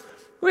Israel,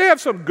 they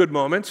have some good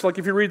moments. Like,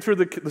 if you read through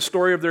the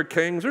story of their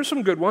kings, there's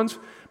some good ones,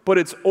 but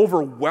it's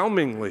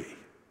overwhelmingly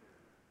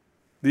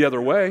the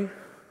other way.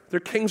 Their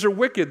kings are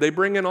wicked. They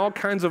bring in all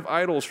kinds of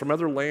idols from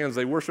other lands.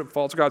 They worship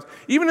false gods.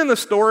 Even in the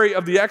story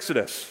of the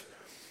Exodus.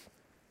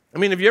 I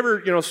mean, have you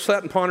ever,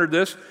 sat and pondered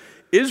this?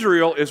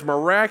 Israel is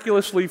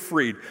miraculously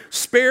freed,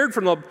 spared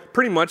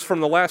pretty much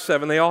from the last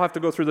 7. They all have to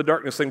go through the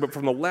darkness thing, but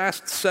from the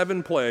last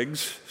 6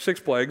 plagues,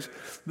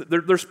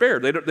 they're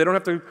spared. They don't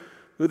have to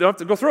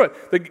go through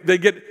it. They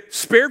get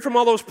spared from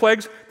all those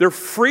plagues. They're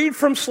freed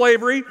from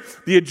slavery.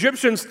 The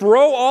Egyptians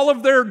throw all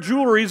of their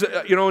jewelries,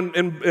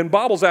 in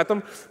baubles at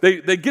them.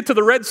 They get to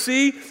the Red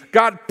Sea.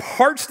 God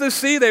parts the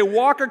sea. They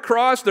walk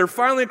across. They're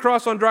finally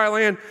across on dry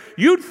land.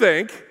 You'd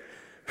think,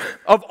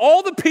 of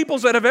all the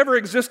peoples that have ever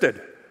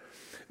existed,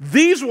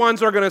 these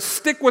ones are going to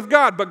stick with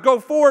God, but go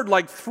forward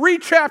like 3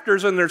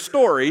 chapters in their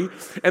story,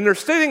 and they're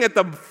sitting at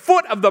the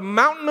foot of the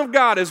mountain of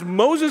God as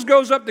Moses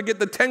goes up to get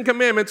the 10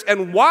 Commandments,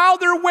 and while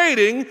they're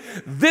waiting,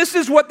 this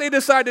is what they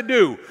decide to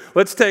do.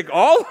 Let's take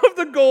all of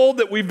the gold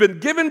that we've been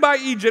given by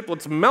Egypt,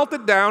 let's melt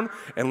it down,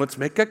 and let's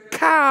make a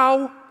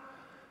cow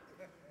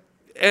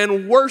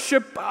and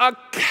worship a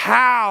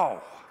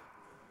cow.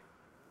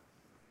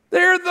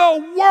 They're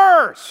the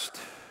worst.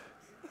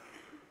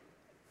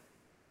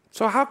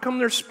 So how come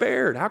they're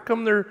spared? How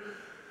come they're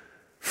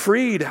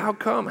freed? How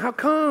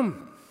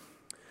come?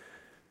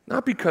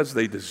 Not because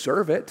they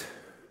deserve it,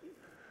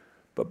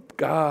 but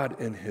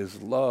God in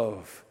his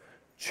love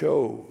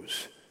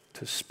chose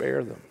to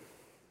spare them.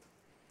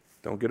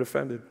 Don't get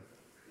offended.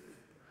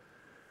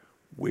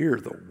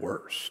 We're the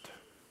worst.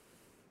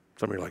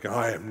 Some of you are like,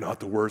 I am not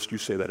the worst. You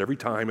say that every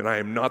time, and I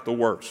am not the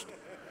worst.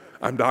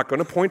 I'm not going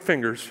to point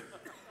fingers,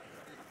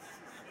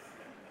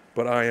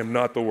 but I am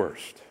not the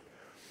worst.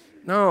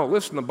 No,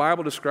 listen, the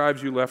Bible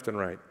describes you left and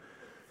right.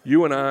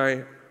 You and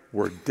I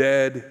were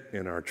dead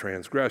in our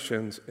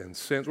transgressions and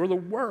sins. We're the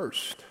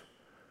worst.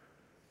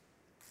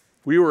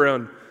 We were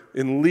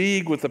in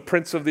league with the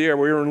prince of the air.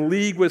 We were in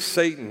league with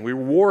Satan. We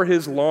wore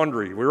his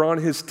laundry. We were on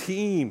his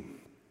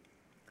team.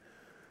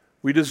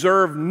 We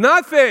deserve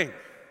nothing.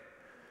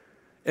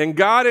 And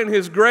God in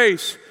his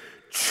grace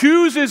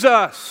chooses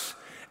us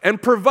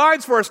and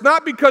provides for us,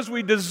 not because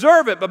we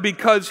deserve it, but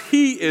because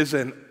he is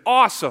an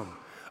awesome,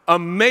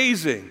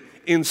 amazing,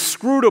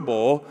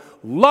 inscrutable,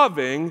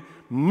 loving,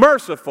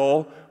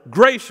 merciful,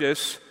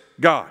 gracious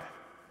God.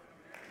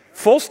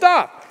 Full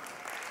stop.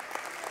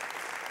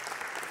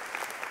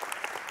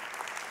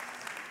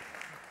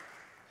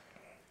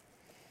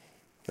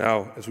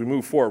 Now, as we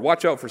move forward,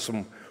 watch out for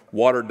some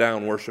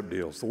watered-down worship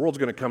deals. The world's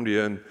going to come to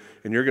you, and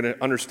you're going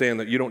to understand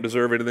that you don't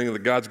deserve anything, that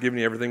God's given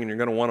you everything, and you're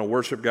going to want to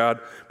worship God.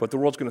 But the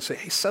world's going to say,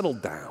 hey, settle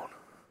down.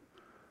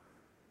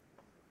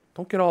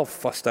 Don't get all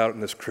fussed out in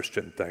this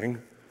Christian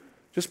thing.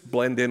 Just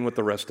blend in with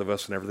the rest of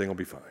us, and everything will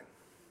be fine.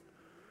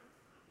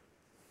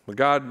 But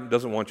God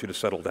doesn't want you to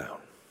settle down.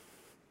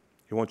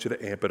 He wants you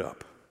to amp it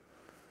up.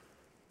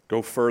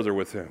 Go further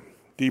with Him,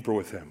 deeper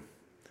with Him.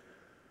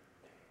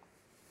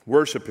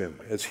 Worship Him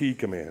as He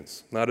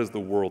commands, not as the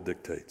world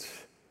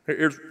dictates.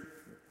 Here's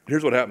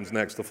what happens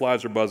next. The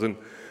flies are buzzing.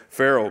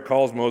 Pharaoh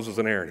calls Moses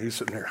and Aaron. He's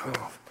sitting there,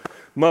 oh,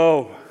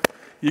 Mo,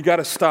 you got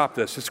to stop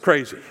this. It's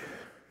crazy.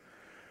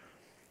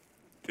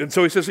 And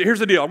so he says, here's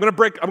the deal. I'm going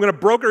to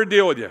broker a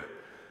deal with you.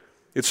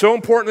 It's so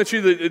important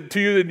to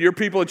you and your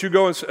people that you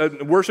go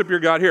and worship your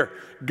God. Here,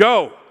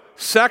 go,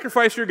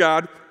 sacrifice your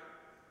God.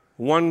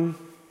 One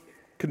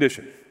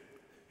condition.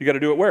 You got to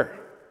do it where?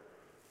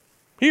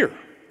 Here.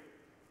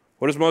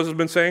 What has Moses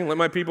been saying? Let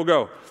my people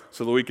go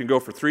so that we can go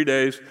for 3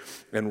 days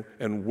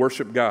and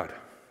worship God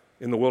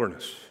in the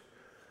wilderness.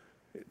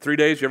 3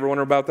 days, you ever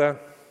wonder about that?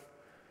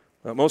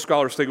 Most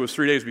scholars think it was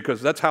 3 days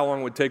because that's how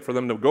long it would take for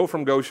them to go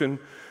from Goshen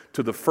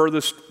to the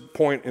furthest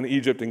point in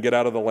Egypt and get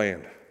out of the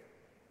land.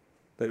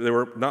 They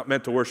were not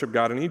meant to worship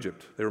God in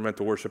Egypt. They were meant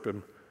to worship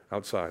Him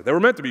outside. They were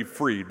meant to be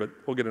freed, but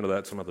we'll get into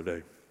that some other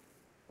day.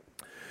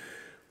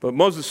 But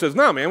Moses says,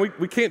 no, man,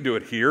 we can't do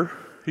it here.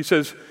 He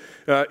says,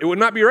 it would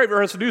not be right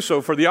for us to do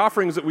so, for the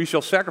offerings that we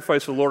shall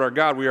sacrifice to the Lord our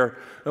God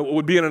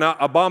would be an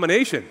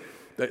abomination.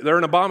 They're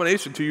an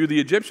abomination to you, the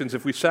Egyptians.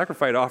 If we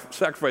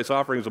sacrifice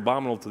offerings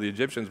abominable to the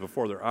Egyptians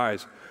before their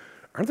eyes,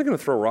 aren't they going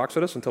to throw rocks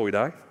at us until we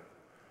die?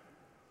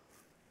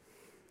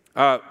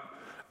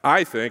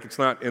 I think, it's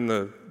not in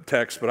the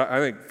text, but I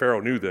think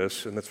Pharaoh knew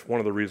this, and that's one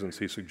of the reasons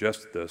he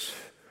suggested this.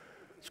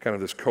 It's kind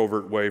of this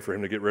covert way for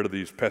him to get rid of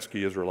these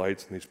pesky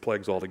Israelites and these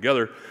plagues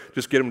altogether.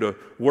 Just get them to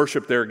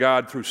worship their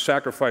God through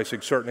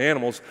sacrificing certain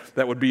animals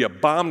that would be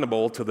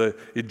abominable to the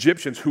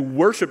Egyptians who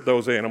worshiped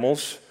those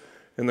animals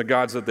and the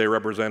gods that they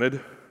represented.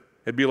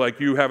 It'd be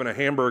like you having a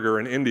hamburger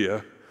in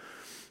India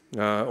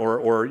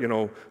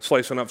or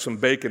slicing up some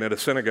bacon at a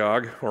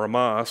synagogue or a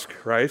mosque,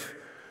 right?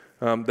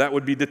 That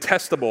would be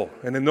detestable.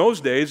 And in those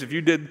days, if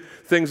you did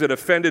things that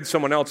offended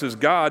someone else's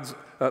gods,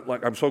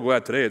 like I'm so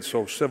glad today it's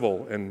so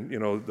civil and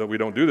that we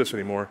don't do this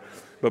anymore.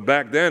 But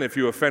back then, if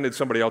you offended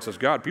somebody else's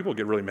God, people would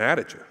get really mad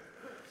at you.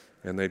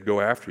 And they'd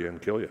go after you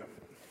and kill you.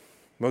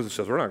 Moses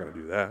says, we're not going to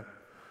do that.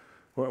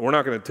 We're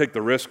not going to take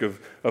the risk of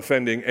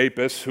offending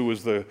Apis, who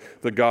was the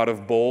god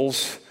of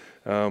bulls,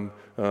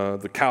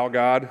 the cow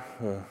god.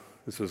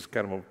 This is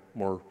kind of a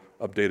more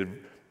updated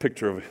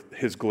picture of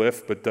his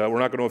glyph, but we're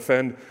not going to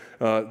offend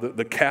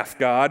the calf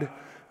god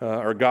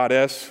or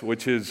goddess,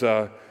 which is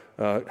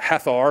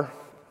Hathor.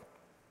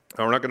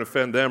 We're not going to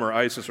offend them or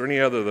Isis or any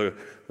other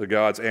the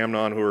gods,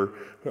 Ammon, who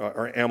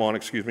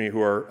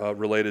are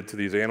related to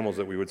these animals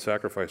that we would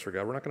sacrifice for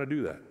God. We're not going to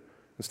do that.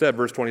 Instead,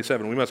 verse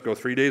 27, we must go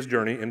 3 days'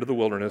 journey into the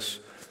wilderness,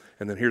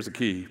 and then here's the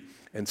key,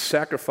 and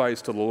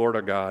sacrifice to the Lord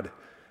our God.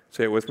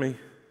 Say it with me.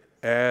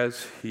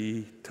 As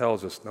He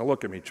tells us. Now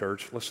look at me,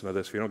 church. Listen to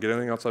this. If you don't get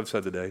anything else I've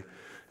said today,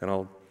 and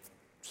I'll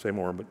say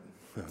more, but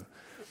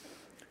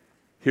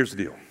here's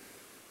the deal.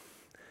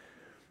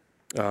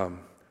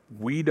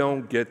 We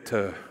don't get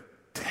to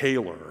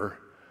tailor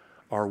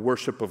our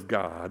worship of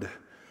God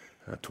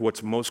to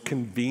what's most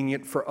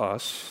convenient for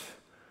us,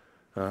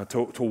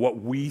 to what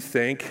we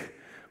think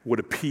would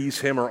appease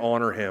Him or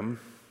honor Him.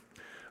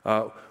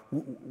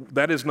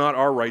 That is not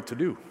our right to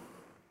do.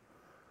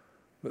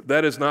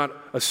 That is not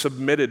a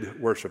submitted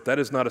worship. That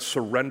is not a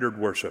surrendered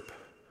worship.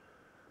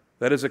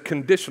 That is a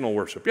conditional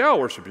worship. Yeah, I'll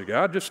worship you,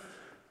 God, just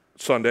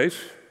Sundays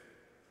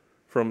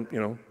from,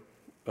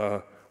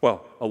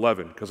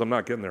 11, because I'm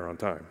not getting there on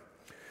time.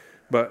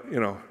 But,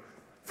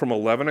 from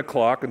 11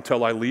 o'clock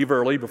until I leave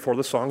early before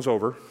the song's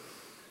over,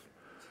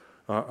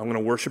 I'm going to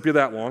worship you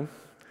that long.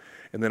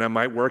 And then I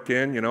might work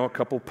in, a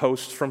couple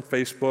posts from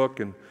Facebook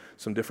and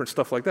some different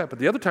stuff like that. But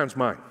the other time's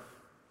mine.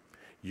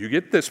 You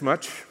get this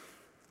much,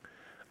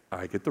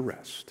 I get the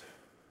rest.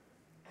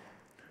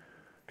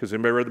 Because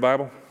anybody read the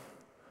Bible?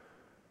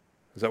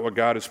 Is that what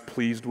God is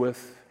pleased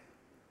with?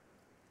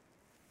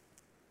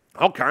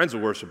 All kinds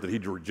of worship that He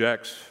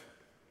rejects.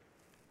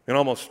 And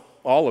almost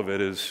all of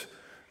it is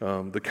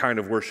the kind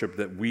of worship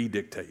that we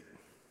dictate.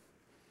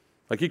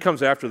 Like He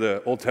comes after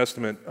the Old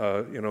Testament,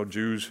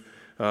 Jews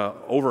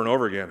over and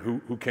over again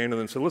who came to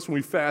them and said, listen,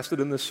 we fasted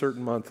in this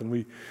certain month and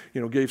we,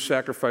 gave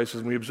sacrifices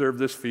and we observed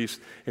this feast.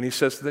 And He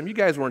says to them, you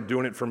guys weren't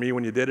doing it for me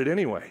when you did it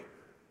anyway.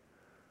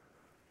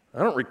 I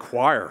don't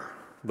require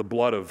the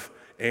blood of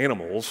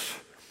animals.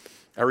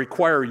 I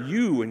require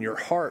you and your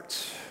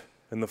hearts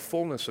and the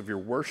fullness of your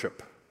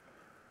worship.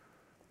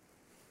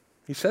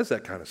 He says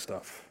that kind of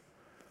stuff.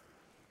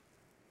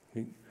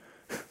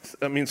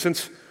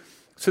 Since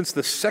Since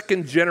the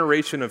second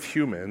generation of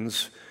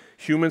humans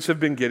have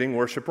been getting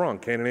worship wrong.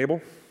 Cain and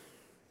Abel,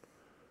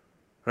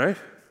 right?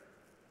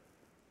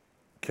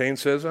 Cain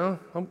says, oh,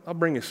 I'll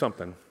bring you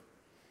something.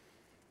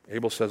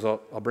 Abel says,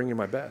 I'll bring you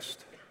my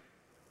best.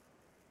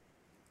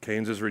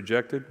 Cain's is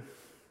rejected.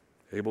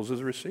 Abel's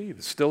is received.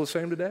 It's still the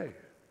same today.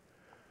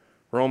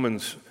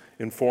 Romans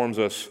informs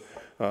us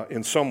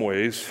in some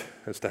ways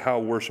as to how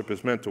worship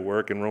is meant to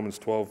work. In Romans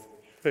 12,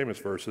 famous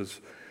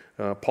verses,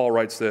 Paul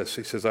writes this.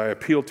 He says, I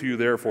appeal to you,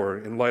 therefore,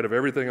 in light of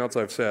everything else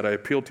I've said, I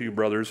appeal to you,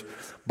 brothers,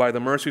 by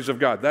the mercies of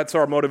God. That's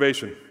our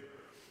motivation.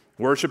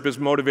 Worship is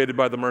motivated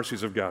by the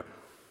mercies of God.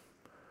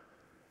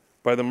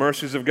 By the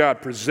mercies of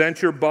God,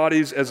 present your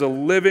bodies as a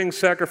living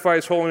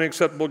sacrifice, holy and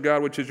acceptable to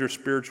God, which is your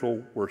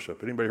spiritual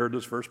worship. Anybody heard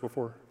this verse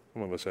before?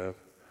 Some of us have.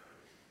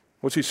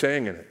 What's he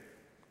saying in it?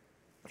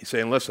 He's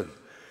saying, listen,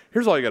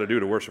 here's all you got to do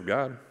to worship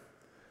God.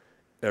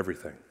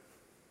 Everything.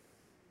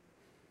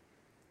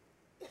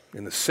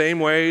 In the same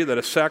way that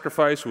a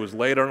sacrifice was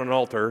laid on an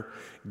altar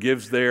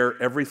gives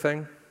their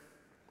everything,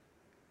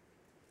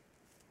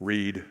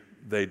 read,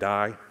 they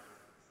die.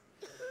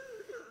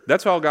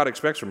 That's all God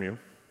expects from you,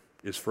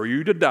 is for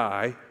you to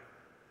die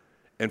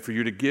and for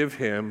you to give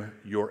him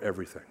your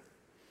everything.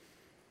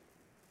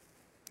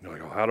 You're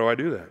like, oh, how do I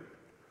do that?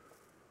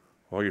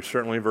 Well, you're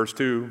certainly, in verse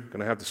 2, going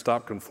to have to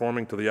stop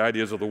conforming to the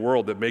ideas of the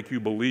world that make you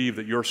believe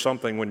that you're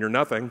something when you're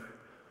nothing,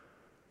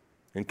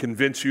 and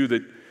convince you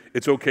that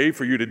it's okay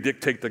for you to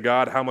dictate to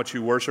God how much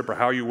you worship or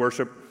how you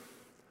worship.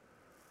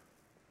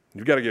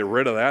 You've got to get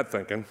rid of that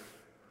thinking.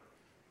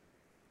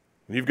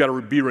 And you've got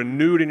to be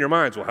renewed in your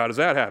minds. Well, how does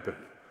that happen?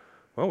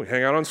 Well, we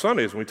hang out on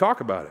Sundays and we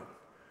talk about it.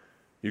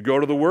 You go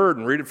to the Word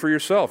and read it for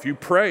yourself. You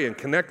pray and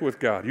connect with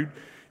God.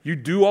 You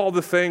do all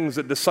the things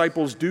that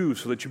disciples do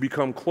so that you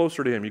become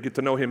closer to him. You get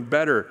to know him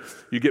better.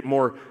 You get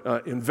more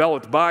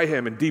enveloped by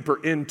him and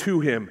deeper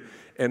into him.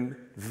 And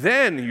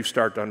then you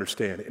start to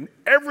understand. In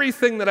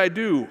everything that I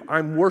do,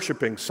 I'm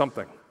worshiping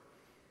something.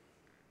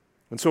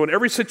 And so in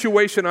every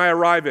situation I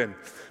arrive in,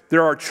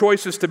 there are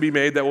choices to be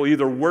made that will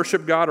either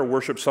worship God or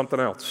worship something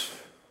else.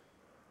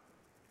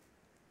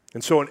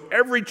 And so in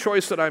every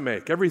choice that I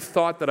make, every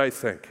thought that I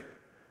think,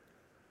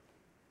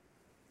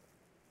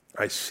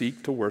 I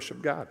seek to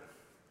worship God.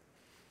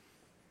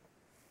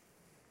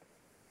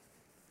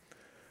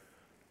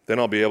 Then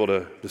I'll be able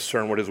to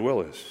discern what his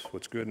will is,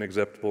 what's good and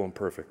acceptable and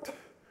perfect.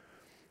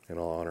 And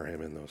I'll honor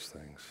him in those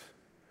things.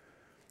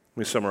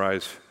 Let me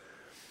summarize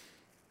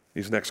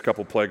these next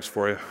couple plagues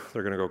for you.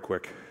 They're going to go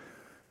quick.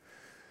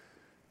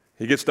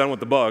 He gets done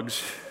with the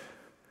bugs,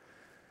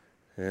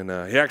 and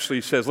he actually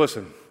says,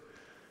 listen,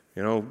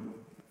 you know,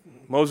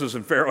 Moses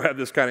and Pharaoh had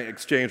this kind of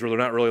exchange where they're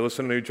not really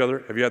listening to each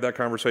other. Have you had that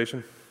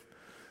conversation?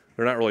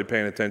 They're not really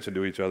paying attention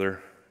to each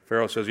other.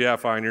 Pharaoh says, yeah,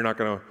 fine, you're not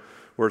going to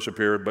worship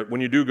here, but when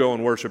you do go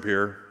and worship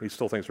here, he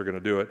still thinks we're going to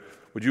do it.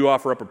 Would you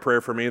offer up a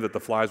prayer for me that the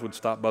flies would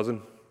stop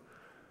buzzing?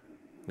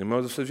 And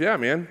Moses says, yeah,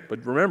 man,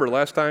 but remember,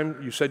 last time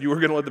you said you were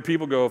going to let the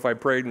people go if I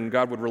prayed and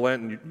God would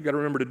relent, and you got to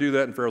remember to do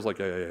that. And Pharaoh's like,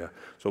 yeah.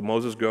 So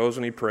Moses goes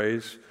and he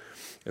prays,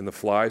 and the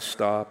flies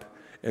stop,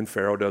 and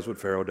Pharaoh does what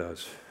Pharaoh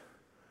does.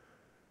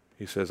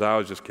 He says, I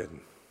was just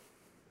kidding.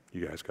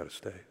 You guys got to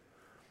stay.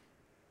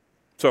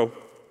 So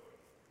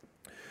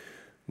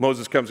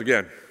Moses comes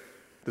again,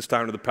 this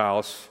time to the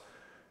palace.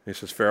 He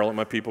says, Pharaoh, let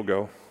my people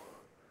go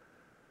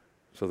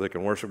so they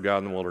can worship God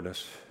in the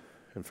wilderness.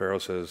 And Pharaoh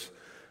says,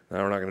 no,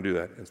 we're not going to do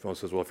that. And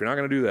Moses says, well, if you're not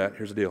going to do that,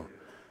 here's the deal.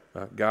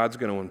 God's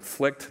going to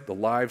inflict the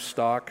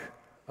livestock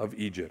of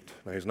Egypt.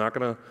 Now, he's not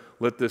going to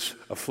let this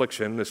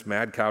affliction, this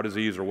mad cow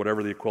disease or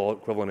whatever the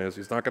equivalent is,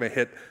 he's not going to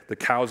hit the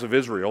cows of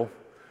Israel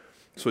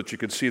so that you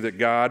can see that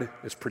God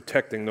is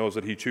protecting those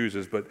that he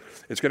chooses, but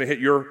it's going to hit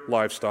your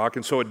livestock,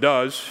 and so it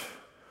does.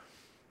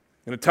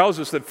 And it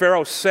tells us that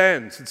Pharaoh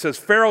sends. It says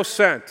Pharaoh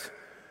sent,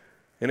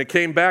 and it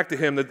came back to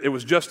him that it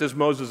was just as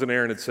Moses and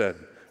Aaron had said.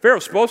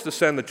 Pharaoh's supposed to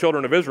send the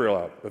children of Israel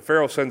out, but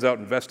Pharaoh sends out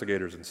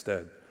investigators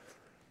instead.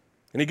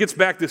 And he gets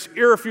back this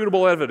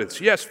irrefutable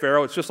evidence. Yes,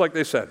 Pharaoh, it's just like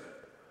they said.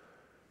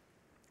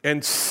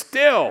 And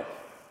still,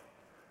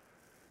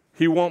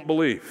 he won't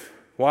believe.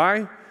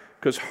 Why?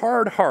 Because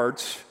hard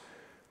hearts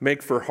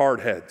make for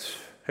hard heads.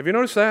 Have you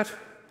noticed that?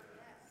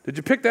 Did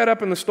you pick that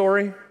up in the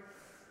story? I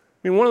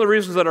mean, one of the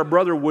reasons that our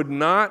brother would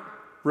not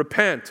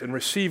repent and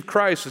receive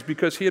Christ is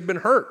because he had been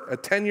hurt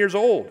at 10 years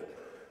old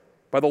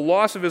by the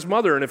loss of his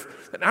mother. And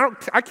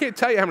I can't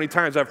tell you how many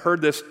times I've heard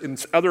this in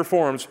other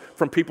forms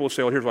from people who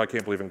say, well, here's why I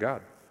can't believe in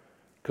God.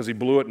 Because he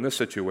blew it in this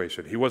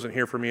situation. He wasn't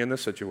here for me in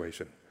this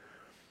situation.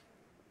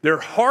 Their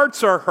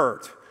hearts are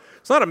hurt.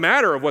 It's not a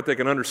matter of what they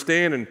can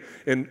understand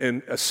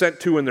and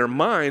assent to in their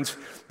minds.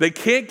 They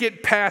can't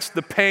get past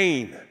the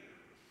pain.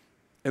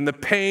 And the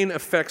pain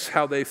affects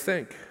how they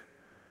think.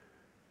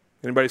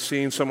 Anybody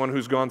seen someone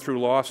who's gone through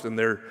loss and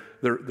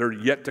they're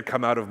yet to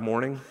come out of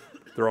mourning?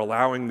 They're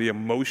allowing the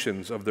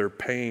emotions of their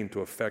pain to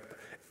affect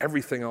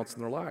everything else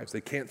in their lives.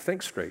 They can't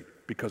think straight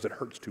because it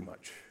hurts too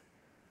much.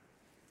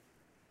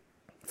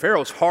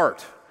 Pharaoh's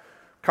heart,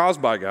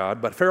 caused by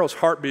God, but Pharaoh's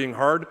heart being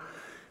hard,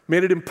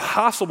 made it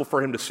impossible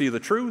for him to see the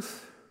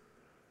truth.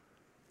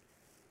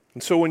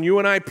 And so when you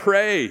and I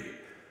pray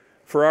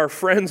for our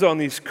friends on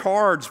these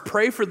cards,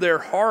 pray for their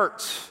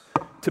hearts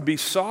to be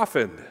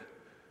softened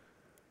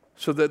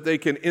so that they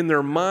can, in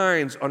their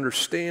minds,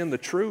 understand the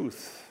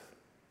truth.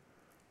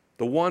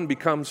 The one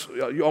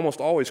almost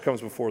always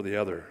comes before the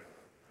other.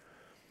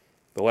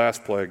 The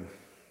last plague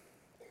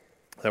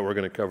that we're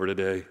going to cover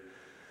today,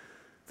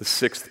 the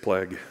sixth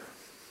plague.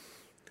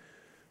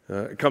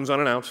 It comes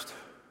unannounced.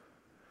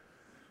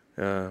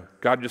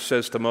 God just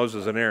says to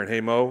Moses and Aaron, hey,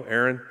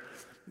 Aaron,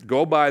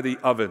 go by the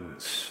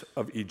ovens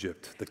of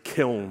Egypt, the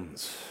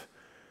kilns.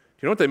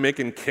 You know what they make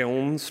in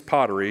kilns?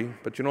 Pottery.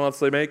 But you know what else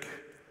they make?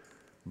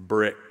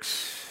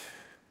 Bricks.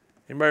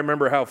 Anybody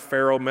remember how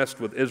Pharaoh messed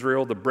with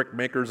Israel, the brick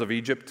makers of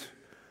Egypt?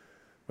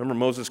 Remember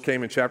Moses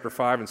came in chapter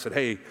 5 and said,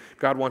 hey,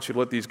 God wants you to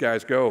let these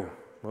guys go.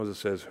 Moses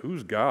says,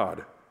 who's God?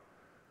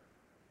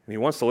 And he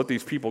wants to let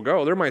these people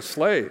go. They're my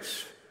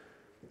slaves.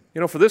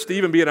 You know, for this to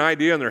even be an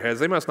idea in their heads,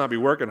 they must not be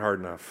working hard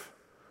enough.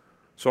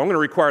 So I'm going to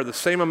require the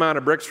same amount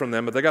of bricks from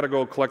them, but they got to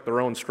go collect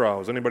their own straw.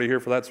 Is anybody here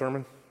for that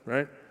sermon?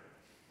 Right?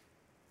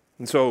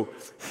 And so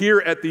here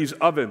at these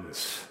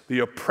ovens, the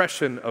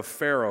oppression of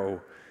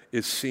Pharaoh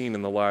is seen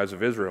in the lives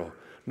of Israel.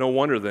 No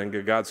wonder then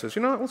God says,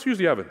 you know what, let's use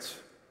the ovens.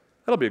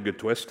 That'll be a good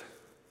twist.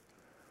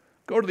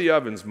 Go to the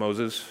ovens,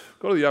 Moses.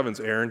 Go to the ovens,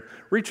 Aaron.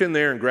 Reach in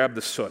there and grab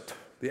the soot,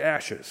 the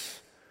ashes.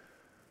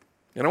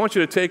 And I want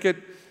you to take it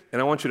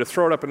and I want you to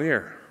throw it up in the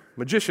air.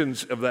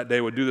 Magicians of that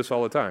day would do this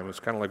all the time. It's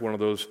kind of like one of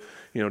those,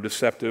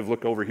 deceptive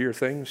look over here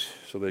things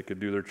so they could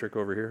do their trick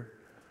over here.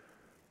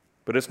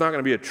 But it's not going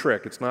to be a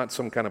trick. It's not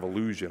some kind of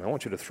illusion. I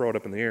want you to throw it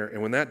up in the air.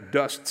 And when that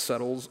dust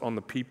settles on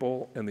the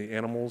people and the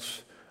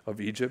animals of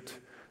Egypt,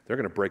 they're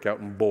going to break out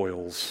in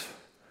boils.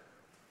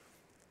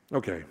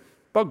 Okay,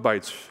 bug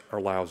bites are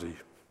lousy.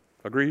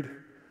 Agreed?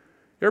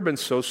 You ever been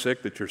so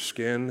sick that your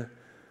skin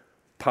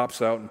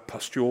pops out in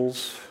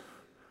pustules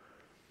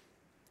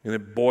and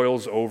it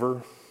boils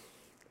over?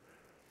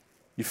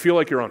 You feel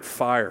like you're on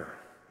fire,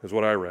 is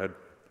what I read.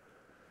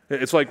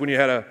 It's like when you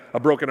had a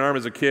broken arm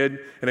as a kid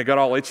and it got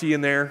all itchy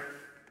in there. And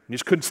you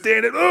just couldn't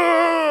stand it.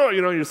 Oh!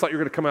 You just thought you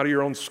were going to come out of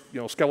your own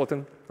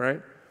skeleton, right?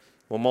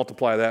 Well,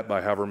 multiply that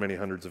by however many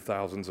hundreds of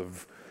thousands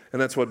of,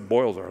 and that's what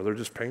boils are. They're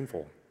just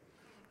painful.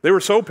 They were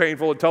so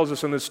painful, it tells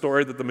us in this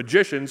story, that the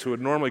magicians who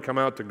would normally come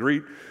out to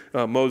greet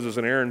Moses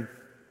and Aaron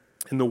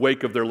in the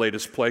wake of their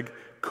latest plague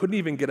couldn't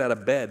even get out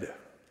of bed.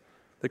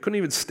 They couldn't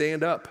even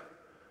stand up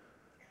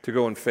to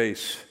go and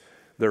face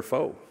their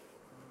foe.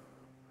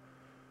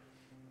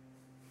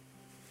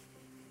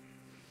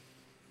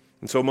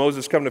 And so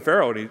Moses comes to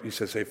Pharaoh and he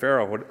says, hey,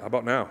 Pharaoh, how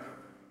about now?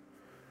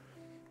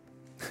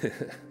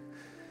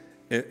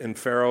 and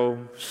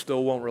Pharaoh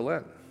still won't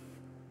relent.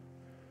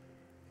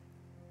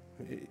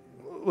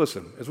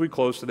 Listen, as we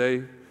close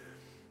today,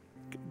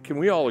 can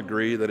we all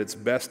agree that it's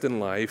best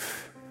in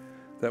life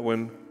that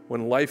when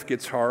life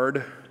gets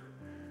hard,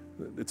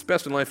 it's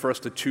best in life for us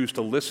to choose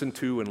to listen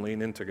to and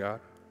lean into God?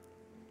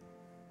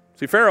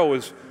 See, Pharaoh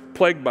was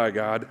plagued by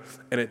God,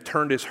 and it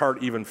turned his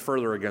heart even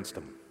further against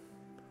him.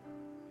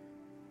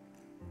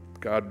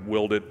 God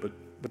willed it,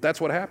 but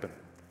that's what happened.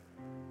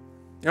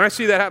 And I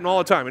see that happen all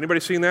the time. Anybody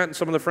seen that in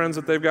some of the friends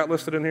that they've got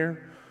listed in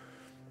here?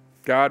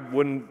 God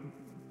wouldn't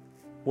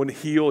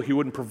heal, he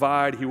wouldn't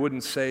provide, he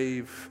wouldn't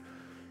save,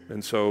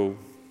 and so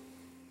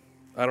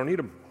I don't need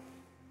him.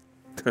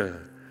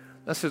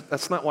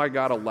 That's not why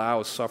God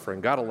allows suffering.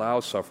 God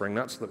allows suffering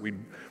not so that we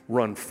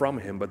run from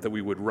him, but that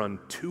we would run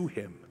to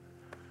him.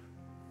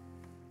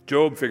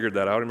 Job figured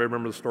that out. Anybody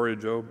remember the story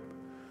of Job?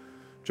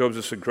 Job's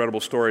this incredible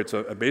story. It's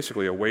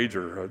basically a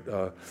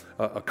wager,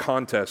 a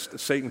contest.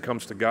 Satan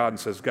comes to God and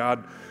says,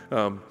 God,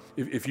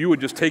 if you would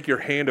just take your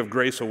hand of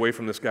grace away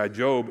from this guy,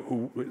 Job,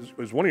 who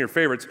is one of your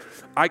favorites,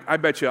 I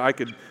bet you I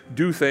could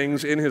do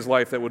things in his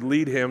life that would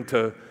lead him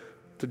to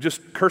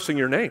just cursing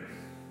your name.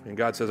 And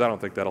God says, I don't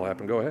think that'll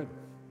happen. Go ahead.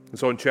 And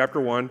so in chapter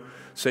 1,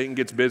 Satan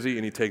gets busy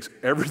and he takes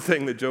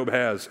everything that Job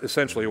has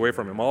essentially away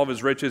from him. All of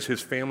his riches,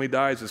 his family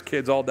dies, his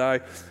kids all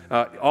die.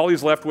 All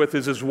he's left with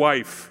is his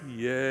wife.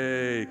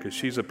 Yay, because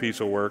she's a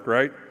piece of work,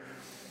 right?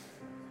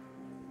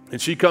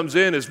 And she comes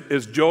in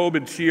as Job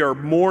and she are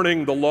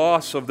mourning the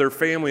loss of their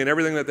family and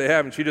everything that they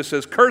have. And she just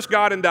says, curse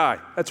God and die.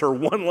 That's her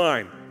one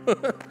line.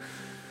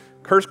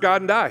 Curse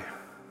God and die.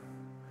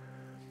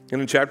 And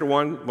in chapter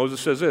 1,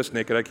 Moses says this,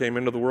 naked I came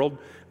into the world,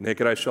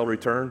 naked I shall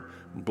return.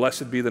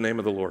 Blessed be the name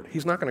of the Lord.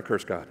 He's not going to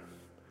curse God.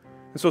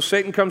 And so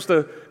Satan comes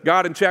to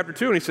God in chapter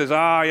 2 and he says,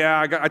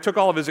 I took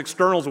all of his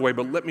externals away,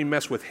 but let me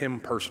mess with him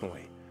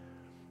personally.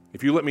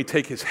 If you let me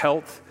take his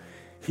health,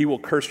 he will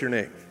curse your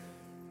name.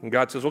 And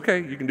God says,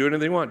 okay, you can do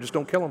anything you want, just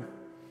don't kill him.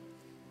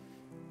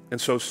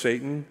 And so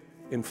Satan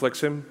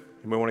inflicts him,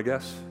 you might want to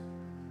guess,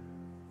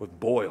 with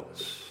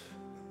boils.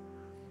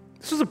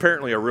 This is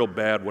apparently a real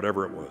bad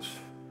whatever it was.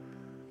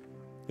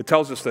 It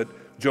tells us that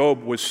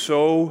Job was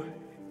so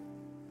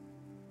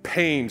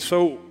pained,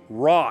 so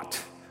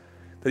wrought,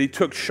 that he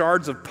took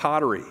shards of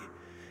pottery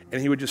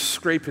and he would just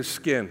scrape his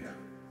skin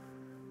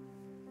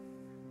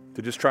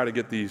to just try to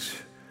get these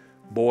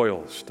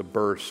boils to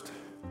burst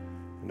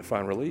and to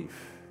find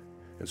relief.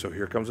 And so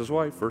here comes his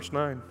wife, verse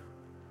 9.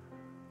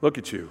 Look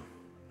at you.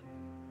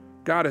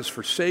 God has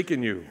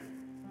forsaken you.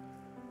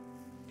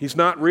 He's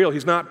not real.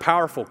 He's not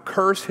powerful.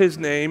 Curse his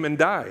name and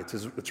die.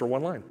 It's her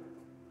one line.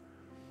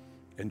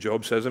 And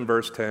Job says in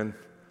verse 10,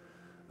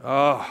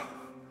 "Ah,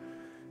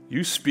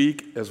 you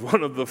speak as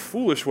one of the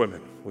foolish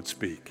women would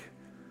speak."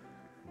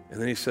 And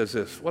then he says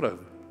this,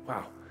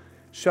 wow.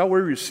 "Shall we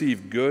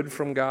receive good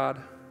from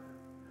God,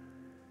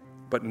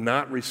 but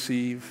not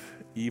receive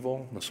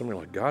evil?" Now some are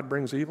like, God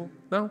brings evil?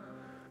 No,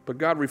 but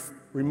God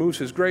removes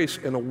his grace,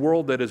 and a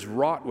world that is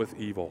wrought with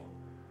evil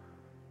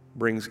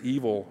brings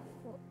evil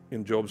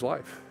in Job's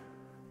life.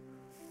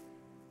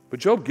 But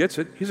Job gets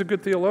it. He's a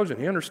good theologian.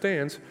 He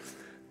understands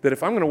that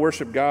if I'm going to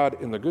worship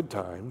God in the good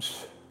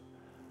times,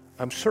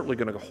 I'm certainly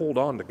going to hold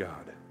on to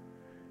God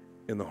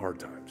in the hard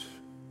times.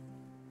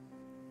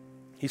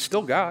 He's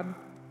still God.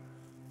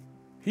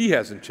 He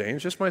hasn't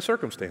changed, just my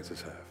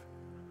circumstances have.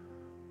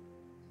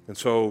 And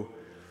so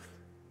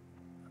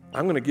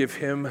I'm going to give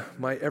him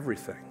my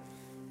everything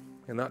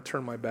and not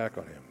turn my back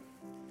on him.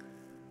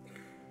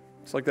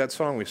 It's like that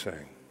song we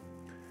sang.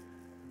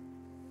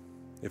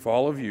 If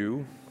all of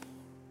you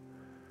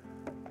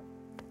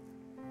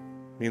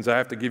means I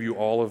have to give you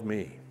all of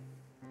me,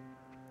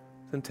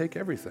 then take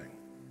everything.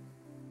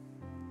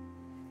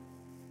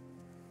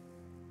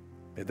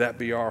 May that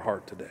be our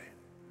heart today.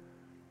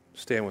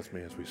 Stand with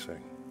me as we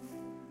sing.